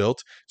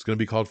Vanderbilt. It's going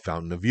to be called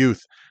Fountain of Youth.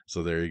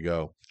 So there you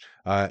go.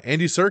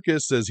 Andy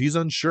Serkis says he's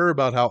unsure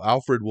about how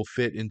Alfred will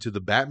fit into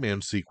the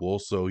Batman sequel,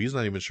 so he's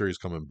not even sure he's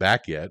coming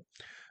back yet.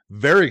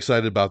 Very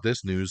excited about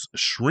this news.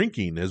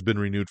 Shrinking has been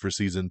renewed for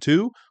season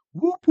 2.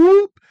 Whoop,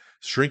 whoop.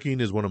 Shrinking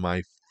is one of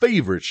my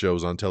favorite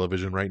shows on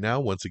television right now.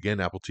 Once again,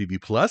 Apple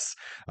TV Plus.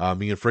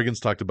 Me and Friggins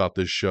talked about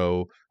this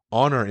show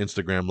on our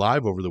Instagram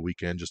live over the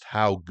weekend, just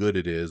how good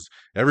it is.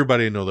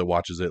 Everybody I know that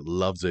watches it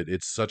loves it.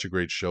 It's such a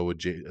great show with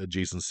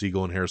Jason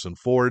Segel and Harrison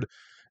Ford.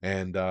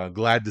 And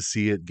glad to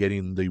see it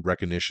getting the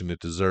recognition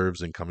it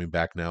deserves and coming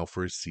back now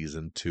for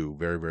season 2.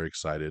 Very, very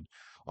excited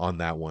on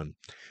that one.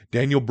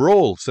 Daniel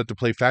Brohl set to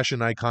play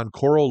fashion icon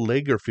Coral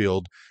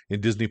Lagerfeld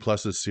in Disney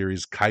Plus's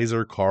series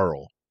Kaiser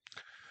Karl.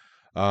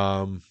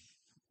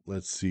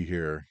 Let's see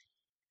here.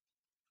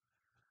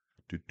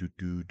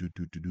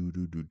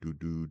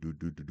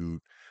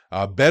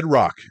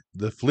 Bedrock,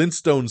 the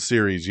Flintstones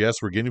series. Yes,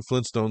 we're getting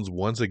Flintstones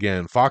once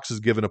again. Fox has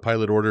given a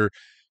pilot order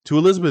to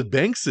Elizabeth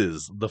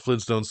Banks's The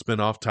Flintstones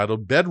spinoff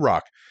titled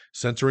Bedrock,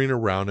 centering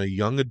around a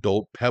young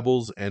adult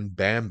Pebbles and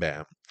Bam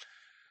Bam.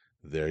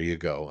 There you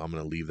go. I'm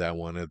going to leave that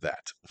one at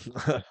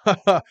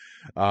that.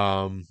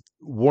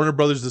 Warner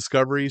Brothers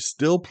Discovery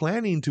still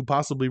planning to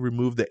possibly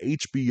remove the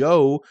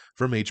HBO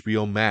from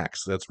HBO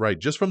Max. That's right.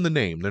 Just from the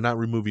name. They're not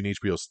removing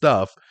HBO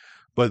stuff,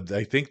 but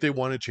I think they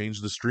want to change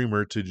the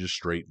streamer to just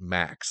straight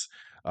Max.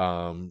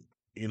 A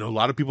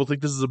lot of people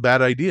think this is a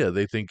bad idea.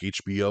 They think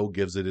HBO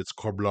gives it its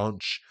carte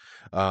blanche,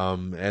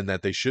 and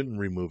that they shouldn't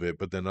remove it.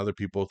 But then other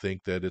people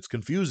think that it's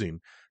confusing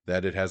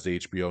that it has the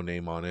HBO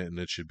name on it and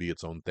it should be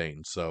its own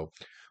thing. So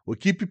we'll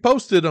keep you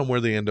posted on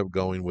where they end up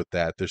going with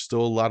that. There's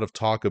still a lot of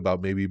talk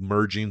about maybe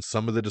merging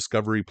some of the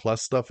Discovery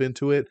Plus stuff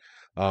into it,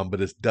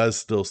 but it does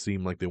still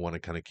seem like they want to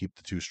kind of keep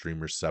the two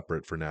streamers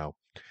separate for now.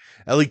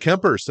 Ellie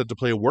Kemper set to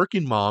play a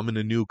working mom in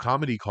a new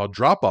comedy called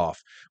Drop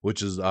Off,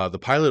 which is the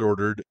pilot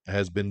ordered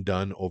has been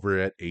done over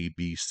at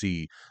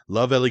ABC.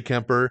 Love Ellie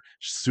Kemper,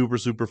 super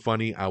super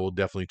funny. I will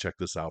definitely check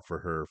this out for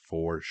her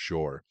for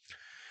sure.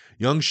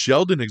 Young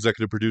Sheldon,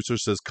 executive producer,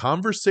 says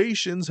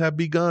conversations have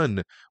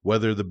begun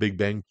whether the Big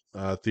Bang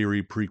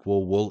Theory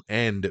prequel will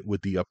end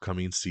with the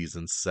upcoming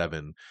season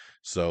 7.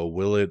 So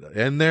will it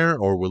end there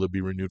or will it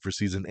be renewed for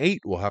season 8?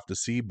 We'll have to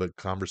see, but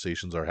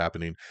conversations are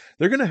happening.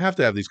 They're going to have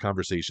these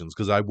conversations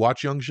because I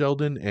watch Young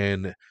Sheldon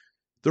and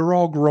they're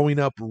all growing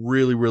up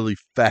really, really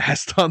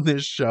fast on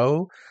this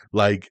show.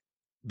 Like,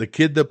 the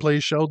kid that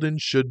plays Sheldon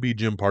should be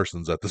Jim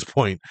Parsons at this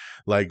point.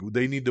 Like,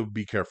 they need to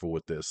be careful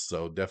with this.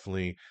 So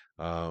definitely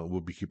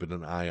we'll be keeping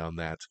an eye on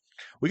that.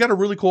 We got a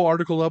really cool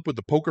article up with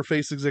the Poker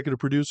Face executive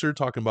producer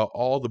talking about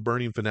all the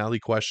burning finale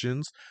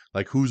questions,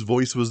 like whose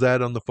voice was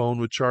that on the phone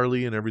with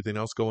Charlie and everything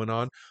else going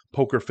on.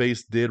 Poker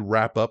Face did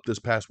wrap up this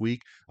past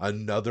week.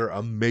 Another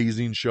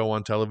amazing show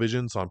on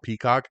television. It's on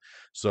Peacock.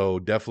 So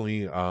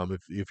definitely,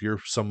 if you're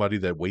somebody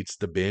that waits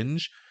to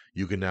binge,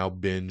 you can now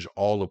binge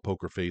all of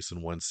Poker Face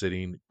in one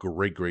sitting.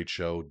 Great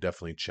show.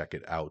 Definitely check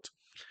it out.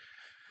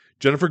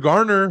 Jennifer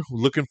Garner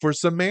looking for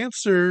some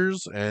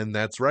answers, and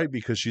that's right,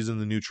 because she's in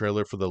the new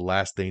trailer for The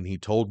Last Thing He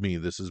Told Me.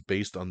 This is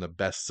based on the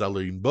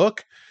best-selling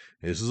book.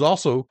 This is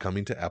also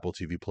coming to Apple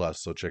TV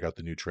Plus, so check out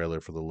the new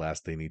trailer for The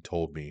Last Thing He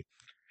Told Me.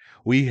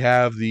 We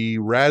have the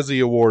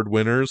Razzie Award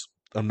winners.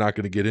 I'm not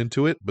going to get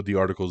into it, but the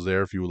article's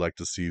there if you would like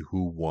to see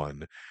who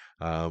won.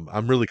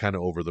 I'm really kind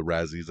of over the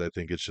Razzies. I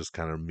think it's just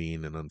kind of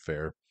mean and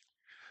unfair.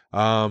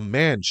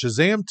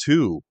 Shazam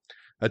 2.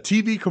 A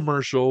TV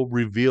commercial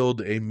revealed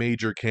a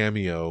major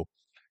cameo.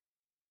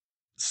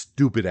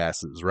 Stupid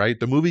asses, right?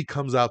 The movie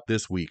comes out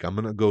this week. I'm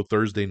going to go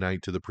Thursday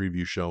night to the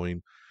preview showing.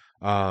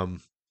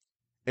 And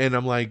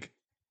I'm like,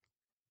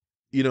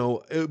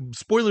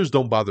 spoilers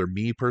don't bother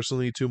me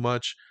personally too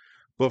much.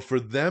 But for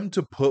them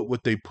to put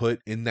what they put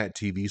in that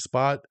TV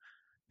spot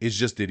is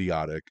just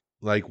idiotic.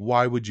 Like,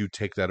 why would you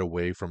take that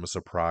away from a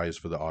surprise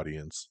for the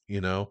audience?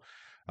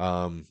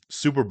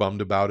 Super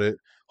bummed about it.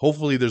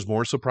 Hopefully there's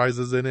more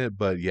surprises in it,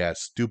 but yeah,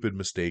 stupid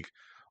mistake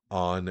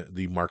on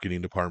the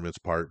marketing department's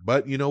part.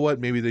 But you know what?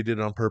 Maybe they did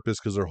it on purpose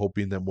because they're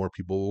hoping that more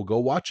people will go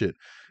watch it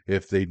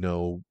if they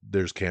know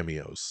there's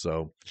cameos.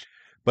 So,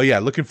 but yeah,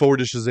 looking forward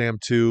to Shazam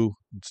 2.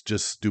 It's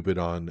just stupid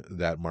on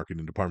that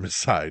marketing department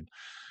side.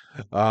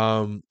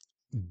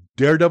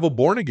 Daredevil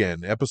Born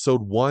Again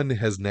episode 1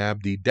 has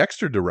nabbed the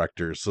Dexter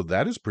director, so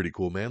that is pretty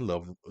cool, man.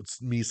 Love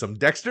me some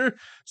Dexter,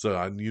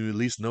 so you at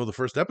least know the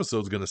first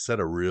episode is going to set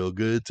a real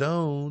good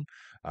tone.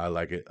 I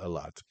like it a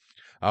lot.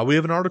 We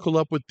have an article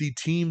up with the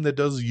team that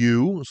does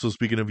You. So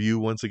speaking of You,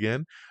 once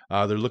again,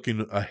 they're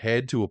looking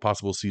ahead to a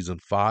possible season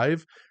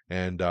 5.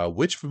 And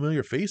which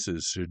familiar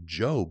faces should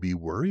Joe be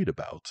worried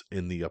about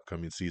in the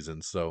upcoming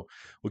season? So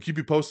we'll keep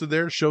you posted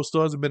there. Show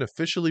still hasn't been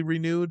officially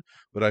renewed,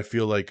 but I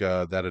feel like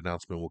that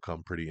announcement will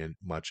come pretty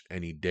much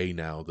any day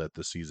now that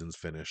the season's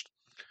finished.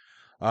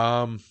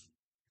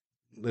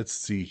 Let's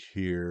see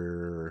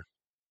here.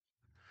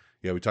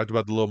 Yeah, we talked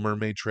about the Little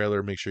Mermaid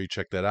trailer. Make sure you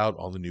check that out.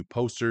 All the new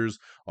posters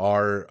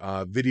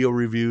are video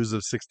reviews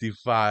of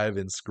 65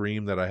 and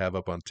Scream that I have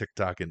up on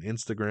TikTok and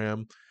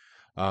Instagram.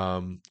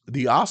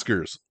 The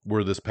Oscars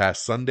were this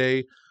past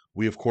Sunday.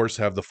 We, of course,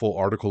 have the full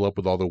article up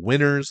with all the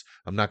winners.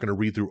 I'm not going to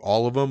read through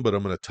all of them, but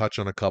I'm going to touch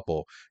on a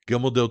couple.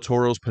 Guillermo del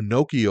Toro's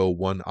Pinocchio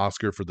won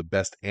Oscar for the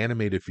Best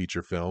Animated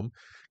Feature Film.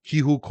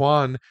 Ke Huy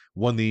Quan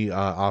won the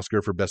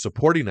Oscar for Best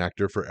Supporting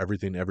Actor for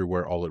Everything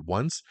Everywhere All at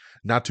Once.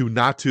 Naatu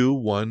Naatu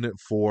won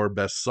for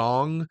Best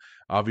Song,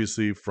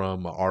 obviously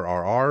from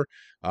RRR.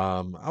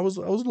 I was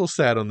a little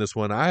sad on this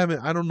one. I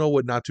don't know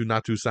what Naatu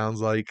Naatu sounds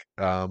like.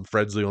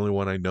 Fred's the only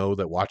one I know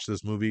that watched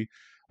this movie.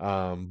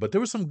 But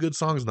there were some good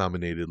songs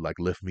nominated, like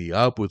Lift Me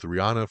Up with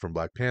Rihanna from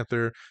Black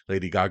Panther,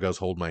 Lady Gaga's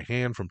Hold My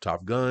Hand from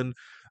Top Gun.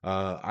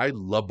 I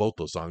love both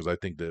those songs. I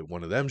think that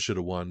one of them should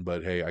have won,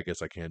 but hey, I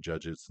guess I can't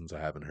judge it since I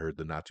haven't heard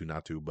the Naatu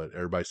Naatu, but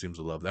everybody seems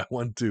to love that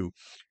one too.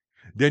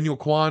 Daniel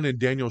Kwan and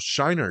Daniel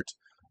Scheinert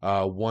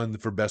won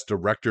for Best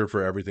Director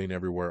for Everything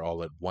Everywhere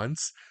All at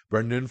Once.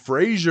 Brendan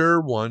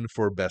Fraser won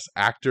for Best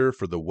Actor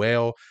for The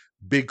Whale.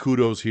 Big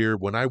kudos here.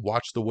 When I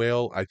watched The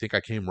Whale, I think I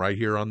came right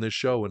here on this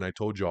show and I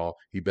told y'all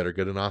he better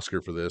get an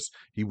Oscar for this.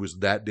 He was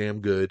that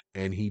damn good,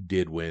 and he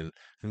did win.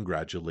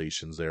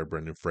 Congratulations there,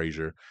 Brendan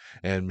Fraser.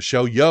 And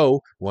Michelle Yeoh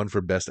won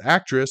for Best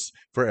Actress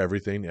for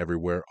Everything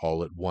Everywhere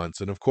All at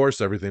Once. And of course,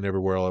 Everything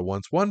Everywhere All at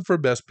Once won for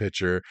Best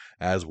Picture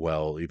as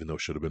well, even though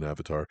it should have been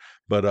Avatar.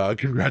 But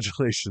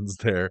congratulations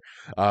there.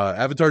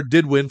 Avatar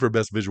did win for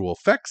Best Visual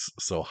Effects,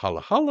 so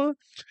holla holla.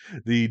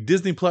 The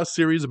Disney Plus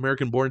series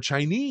American Born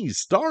Chinese,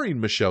 starring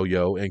Michelle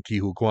Yeoh and Ke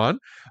Huy Quan,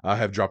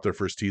 have dropped their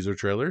first teaser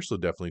trailer, so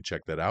definitely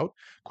check that out.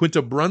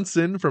 Quinta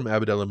Brunson from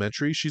Abbott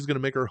Elementary, she's going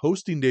to make her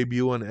hosting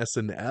debut on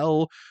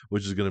SNL,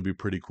 which is going to be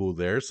pretty cool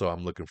there, so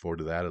I'm looking forward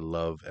to that. I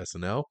love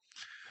SNL.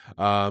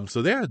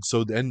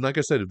 And like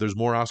I said, if there's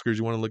more Oscars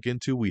you want to look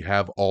into, we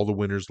have all the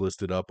winners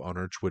listed up on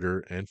our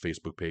Twitter and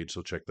Facebook page,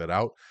 so check that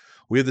out.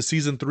 We have the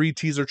season 3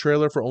 teaser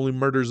trailer for Only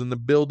Murders in the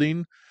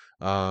Building,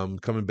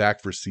 coming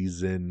back for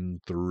season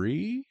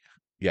 3.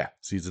 Yeah,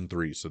 season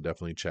 3. So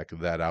definitely check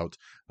that out.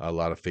 A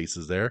lot of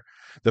faces there.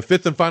 The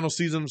 5th and final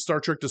season of Star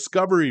Trek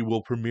Discovery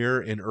will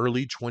premiere in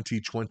early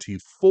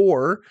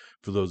 2024.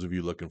 For those of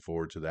you looking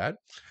forward to that.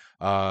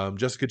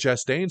 Jessica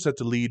Chastain set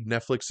to lead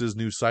Netflix's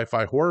new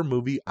sci-fi horror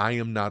movie, I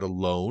Am Not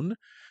Alone.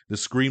 The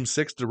Scream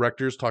 6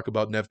 directors talk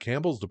about Nev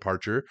Campbell's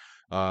departure.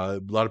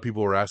 A lot of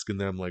people were asking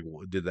them, like,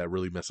 did that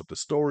really mess up the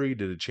story?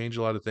 Did it change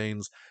a lot of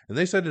things? And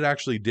they said it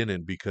actually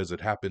didn't, because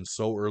it happened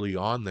so early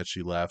on that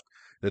she left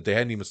that they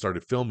hadn't even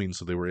started filming,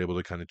 so they were able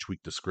to kind of tweak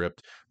the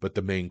script, but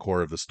the main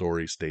core of the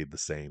story stayed the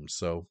same.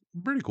 So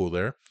pretty cool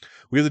there.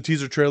 We have the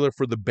teaser trailer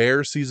for The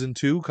Bear Season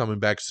 2 coming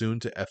back soon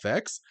to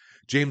FX.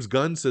 James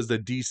Gunn says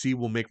that DC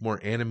will make more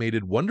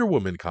animated Wonder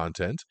Woman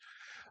content.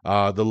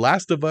 The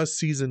Last of Us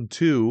Season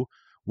 2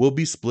 will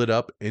be split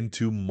up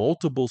into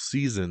multiple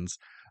seasons.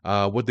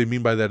 What they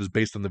mean by that is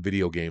based on the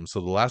video game.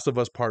 So The Last of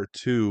Us Part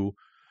 2,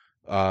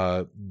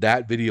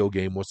 that video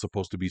game was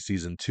supposed to be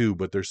Season 2,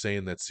 but they're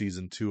saying that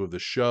Season 2 of the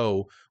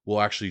show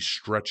will actually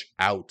stretch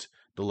out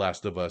The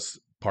Last of Us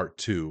Part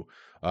 2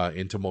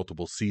 into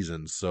multiple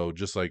seasons. So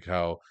just like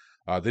how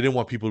they didn't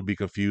want people to be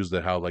confused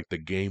that how like the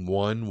game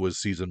 1 was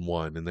season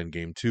 1 and then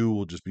game 2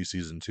 will just be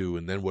season 2,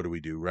 and then what do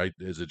we do, right?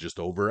 Is it just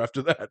over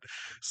after that?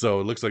 So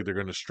it looks like they're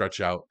going to stretch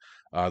out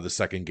the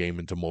second game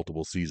into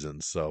multiple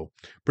seasons. So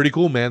pretty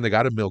cool, man. They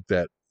got to milk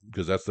that,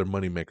 because that's their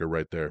moneymaker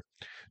right there.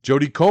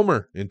 Jodie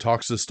Comer in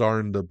talks to star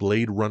in the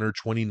Blade Runner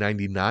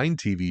 2099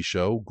 TV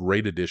show.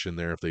 Great addition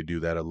there if they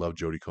do that. I love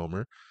Jodie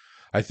Comer.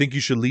 I Think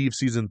You Should Leave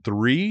Season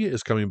 3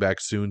 is coming back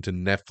soon to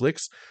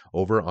Netflix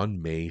over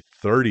on May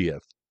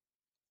 30th.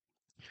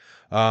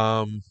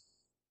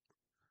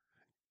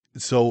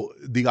 So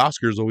the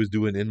Oscars always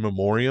do an in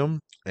memoriam,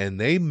 and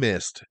they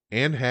missed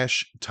Anne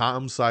Hesh,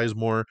 Tom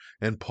Sizemore,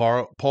 and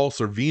Paul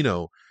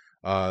Sorvino,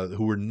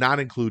 who were not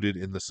included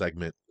in the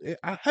segment.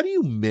 How do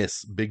you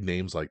miss big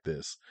names like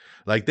this?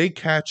 Like, they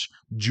catch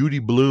Judy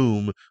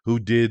Bloom, who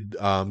did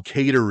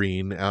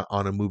catering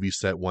on a movie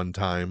set one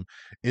time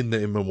in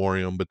the in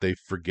memoriam, but they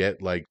forget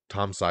like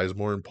Tom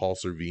Sizemore and Paul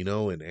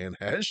Sorvino and Anne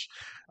Hesh.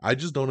 I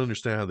just don't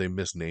understand how they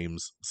miss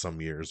names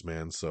some years,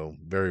 man. So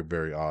very,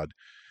 very odd.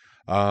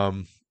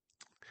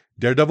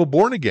 Daredevil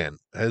Born Again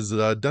has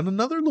done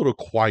another little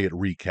quiet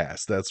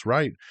recast. That's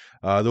right.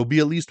 There'll be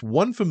at least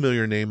one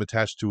familiar name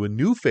attached to a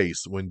new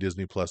face when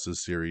Disney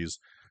Plus's series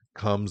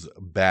comes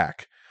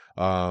back.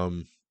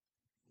 When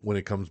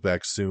it comes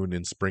back soon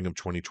in spring of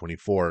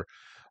 2024.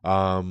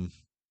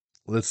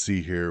 Let's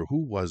see here.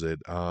 Who was it?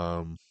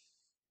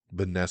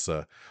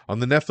 Vanessa. On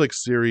the Netflix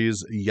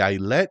series,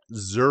 Yailette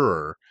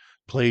Zurer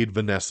played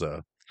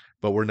Vanessa,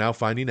 but we're now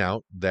finding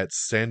out that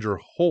Sandra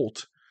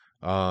Holt,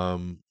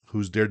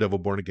 whose Daredevil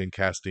Born Again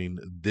casting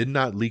did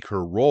not leak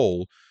her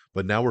role,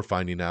 but now we're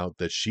finding out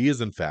that she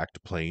is in fact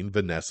playing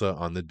Vanessa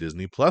on the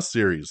Disney Plus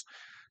series.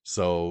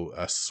 So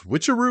a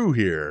switcheroo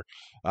here.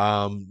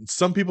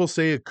 Some people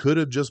say it could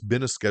have just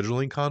been a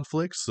scheduling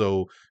conflict,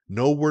 so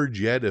no word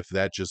yet if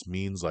that just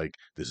means like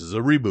this is a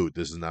reboot,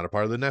 this is not a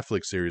part of the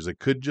Netflix series. It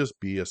could just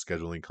be a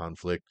scheduling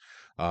conflict.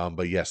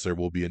 But yes, there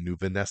will be a new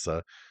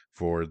Vanessa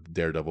for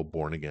Daredevil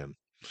Born Again.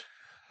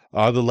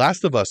 The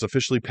Last of Us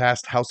officially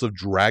passed House of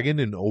Dragon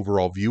in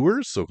overall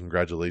viewers, so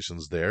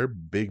congratulations there.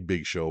 Big,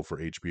 big show for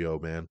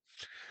HBO, man.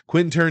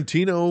 Quentin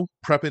Tarantino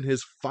prepping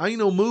his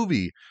final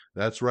movie.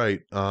 That's right.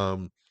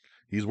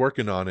 He's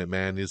working on it,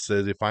 man. He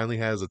says it finally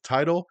has a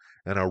title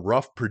and a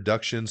rough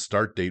production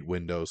start date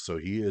window, so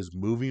he is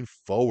moving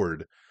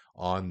forward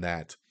on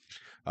that.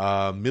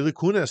 Mila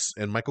Kunis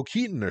and Michael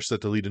Keaton are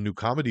set to lead a new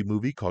comedy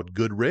movie called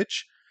Good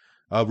Rich.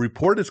 A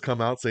report has come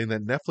out saying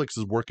that Netflix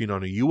is working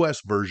on a U.S.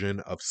 version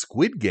of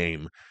Squid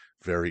Game.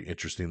 Very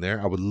interesting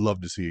there. I would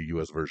love to see a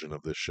U.S. version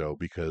of this show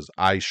because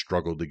I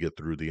struggled to get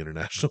through the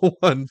international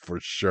one for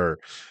sure.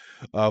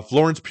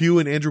 Florence Pugh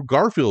and Andrew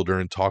Garfield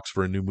are in talks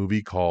for a new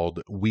movie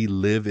called We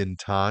Live in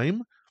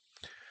Time.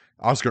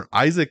 Oscar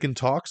Isaac in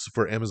talks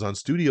for Amazon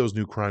Studios'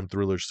 new crime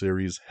thriller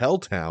series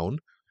Helltown.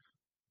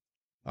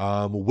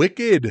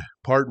 Wicked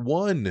Part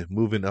 1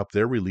 moving up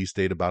their release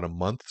date about a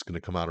month. It's going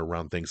to come out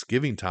around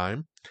Thanksgiving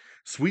time.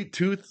 Sweet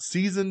Tooth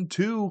Season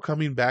 2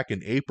 coming back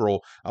in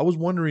April. I was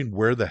wondering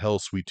where the hell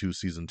Sweet Tooth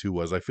Season 2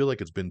 was. I feel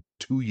like it's been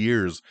 2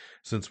 years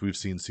since we've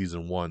seen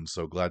Season 1,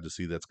 so glad to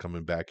see that's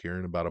coming back here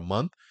in about a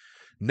month.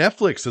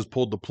 Netflix has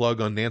pulled the plug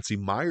on Nancy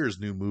Meyers'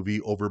 new movie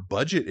over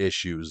budget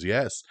issues.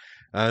 Yes.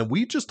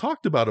 We just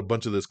talked about a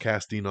bunch of this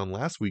casting on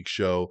last week's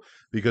show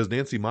because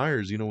Nancy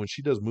Meyers, you know, when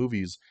she does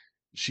movies,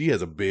 she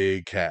has a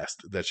big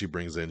cast that she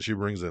brings in. She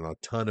brings in a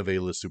ton of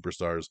A-list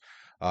superstars.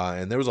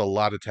 And there was a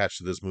lot attached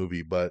to this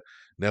movie, but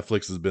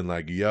Netflix has been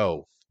like,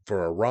 yo,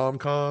 for a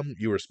rom-com,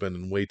 you are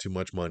spending way too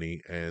much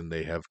money, and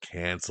they have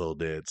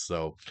canceled it.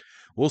 So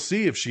we'll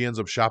see if she ends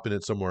up shopping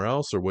it somewhere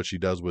else or what she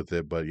does with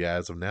it. But yeah,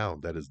 as of now,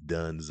 that is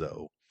done.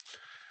 So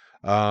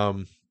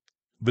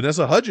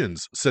Vanessa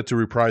Hudgens set to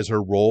reprise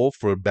her role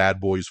for Bad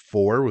Boys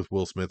 4 with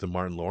Will Smith and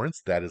Martin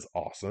Lawrence. That is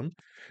awesome.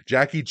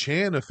 Jackie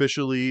Chan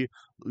officially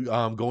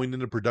going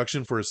into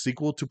production for a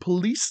sequel to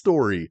Police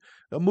Story,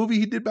 a movie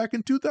he did back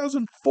in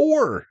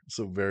 2004.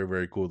 So very,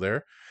 very cool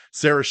there.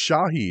 Sarah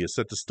Shahi is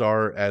set to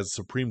star as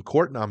Supreme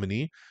Court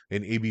nominee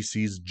in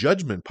ABC's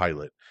Judgment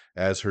pilot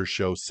as her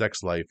show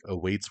Sex Life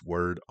awaits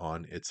word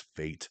on its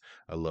fate.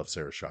 I love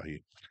Sarah Shahi.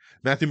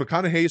 Matthew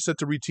McConaughey is set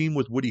to reteam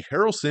with Woody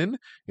Harrelson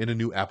in a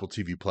new Apple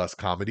TV Plus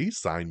comedy.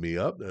 Sign me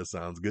up. That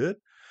sounds good.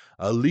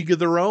 A League of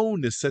Their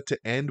Own is set to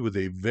end with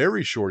a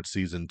very short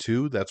season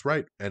 2. That's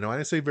right. And when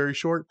I say very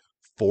short,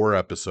 4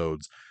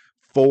 episodes.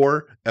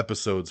 4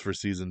 episodes for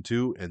season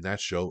 2, and that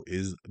show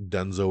is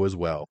donezo as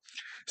well.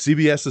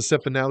 CBS has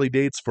set finale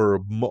dates for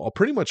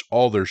pretty much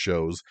all their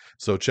shows,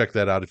 so check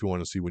that out if you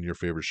want to see when your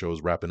favorite show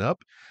is wrapping up.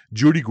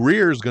 Judy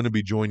Greer is going to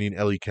be joining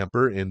Ellie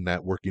Kemper in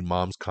that Working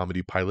Moms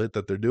comedy pilot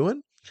that they're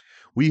doing.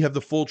 We have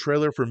the full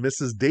trailer for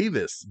Mrs.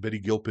 Davis. Betty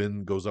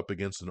Gilpin goes up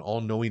against an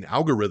all-knowing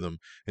algorithm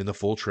in the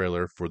full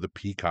trailer for the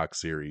Peacock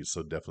series,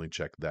 so definitely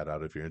check that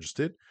out if you're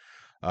interested.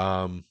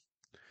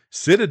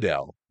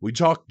 Citadel. We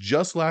talked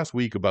just last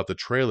week about the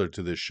trailer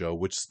to this show,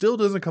 which still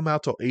doesn't come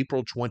out till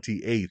April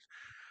 28th.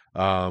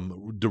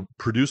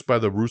 Produced by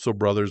the Russo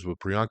brothers with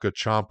Priyanka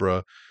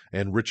Chopra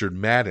and Richard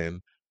Madden.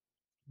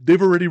 They've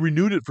already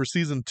renewed it for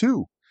season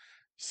 2.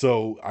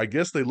 So I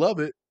guess they love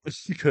it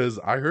because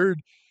I heard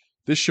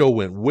this show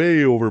went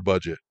way over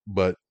budget,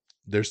 but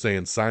they're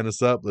saying sign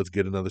us up. Let's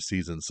get another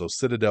season. So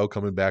Citadel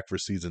coming back for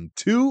season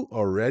 2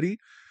 already.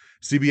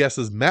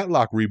 CBS's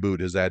Matlock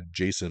reboot has added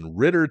Jason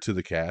Ritter to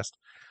the cast.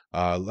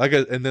 Like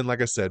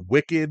I said,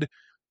 Wicked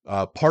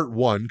Part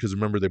 1, because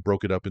remember they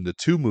broke it up into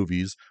 2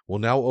 movies, will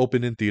now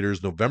open in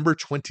theaters November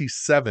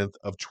 27th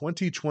of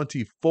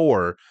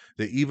 2024,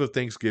 the eve of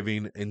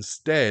Thanksgiving,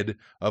 instead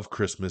of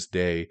Christmas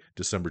Day,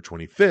 December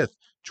 25th,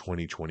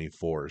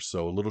 2024.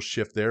 So a little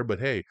shift there,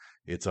 but hey,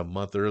 it's a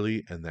month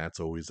early, and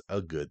that's always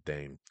a good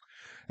thing.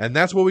 And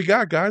that's what we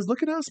got, guys.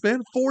 Look at us,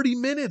 man. 40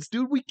 minutes,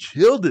 dude. We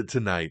killed it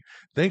tonight.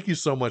 Thank you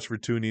so much for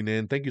tuning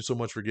in. Thank you so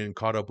much for getting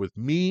caught up with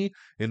me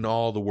in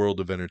all the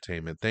world of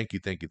entertainment. Thank you,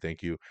 thank you,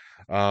 thank you.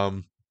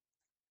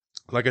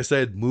 Like I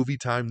said, movie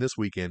time this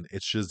weekend.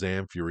 It's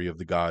Shazam! Fury of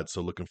the Gods.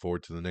 So looking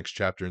forward to the next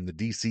chapter in the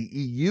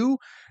DCEU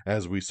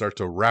as we start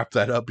to wrap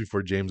that up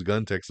before James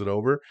Gunn takes it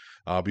over.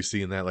 I'll be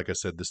seeing that, like I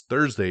said, this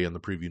Thursday in the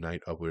preview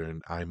night over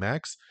in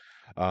IMAX.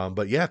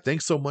 But yeah,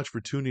 thanks so much for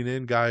tuning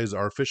in, guys.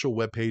 Our official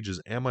webpage is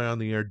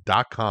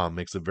amiontheair.com.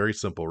 Makes it very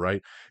simple,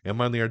 right?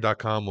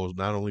 amiontheair.com will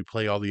not only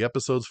play all the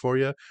episodes for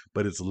you,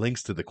 but it's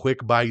links to the quick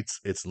bites.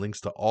 It's links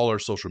to all our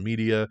social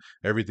media.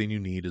 Everything you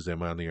need is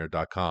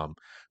amiontheair.com.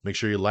 Make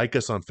sure you like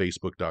us on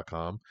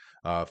facebook.com.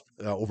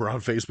 Over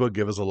on Facebook,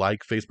 give us a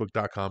like,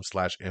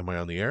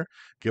 facebook.com/amiontheair.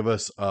 Give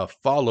us a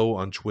follow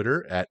on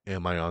Twitter at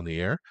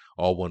amiontheair,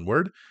 all one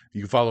word.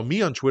 You can follow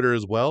me on Twitter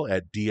as well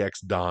at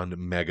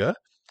dxdonmega.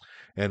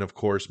 And of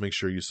course, make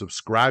sure you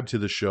subscribe to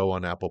the show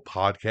on Apple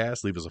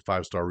Podcasts. Leave us a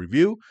 5-star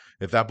review.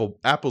 If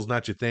Apple's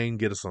not your thing,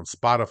 get us on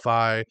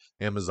Spotify,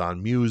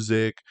 Amazon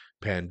Music,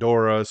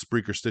 Pandora,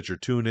 Spreaker, Stitcher,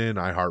 TuneIn,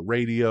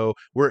 iHeartRadio.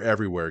 We're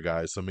everywhere,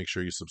 guys. So make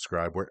sure you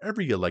subscribe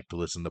wherever you like to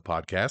listen to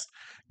podcasts.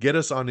 Get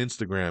us on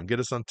Instagram.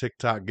 Get us on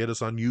TikTok. Get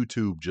us on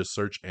YouTube. Just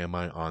search Am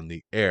I on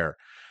the Air?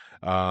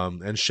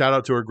 And shout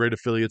out to our great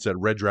affiliates at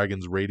Red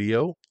Dragons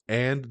Radio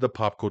and the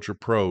Pop Culture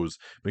Pros.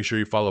 Make sure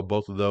you follow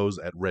both of those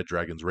at Red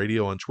Dragons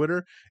Radio on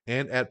Twitter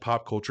and at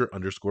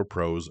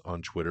popculture_pros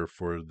on Twitter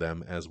for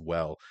them as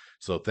well.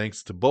 So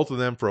thanks to both of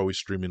them for always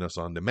streaming us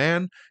on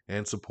demand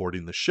and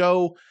supporting the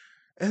show.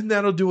 And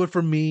that'll do it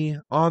for me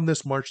on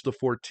this March the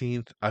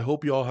 14th. I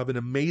hope you all have an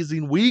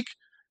amazing week.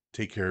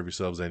 Take care of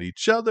yourselves and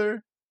each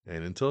other.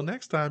 And until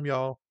next time,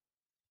 y'all.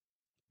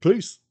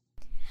 Peace.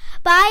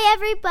 Bye,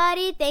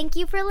 everybody. Thank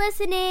you for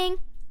listening.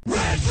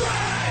 Red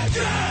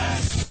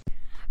Dragons!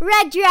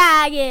 Red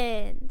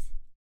Dragon!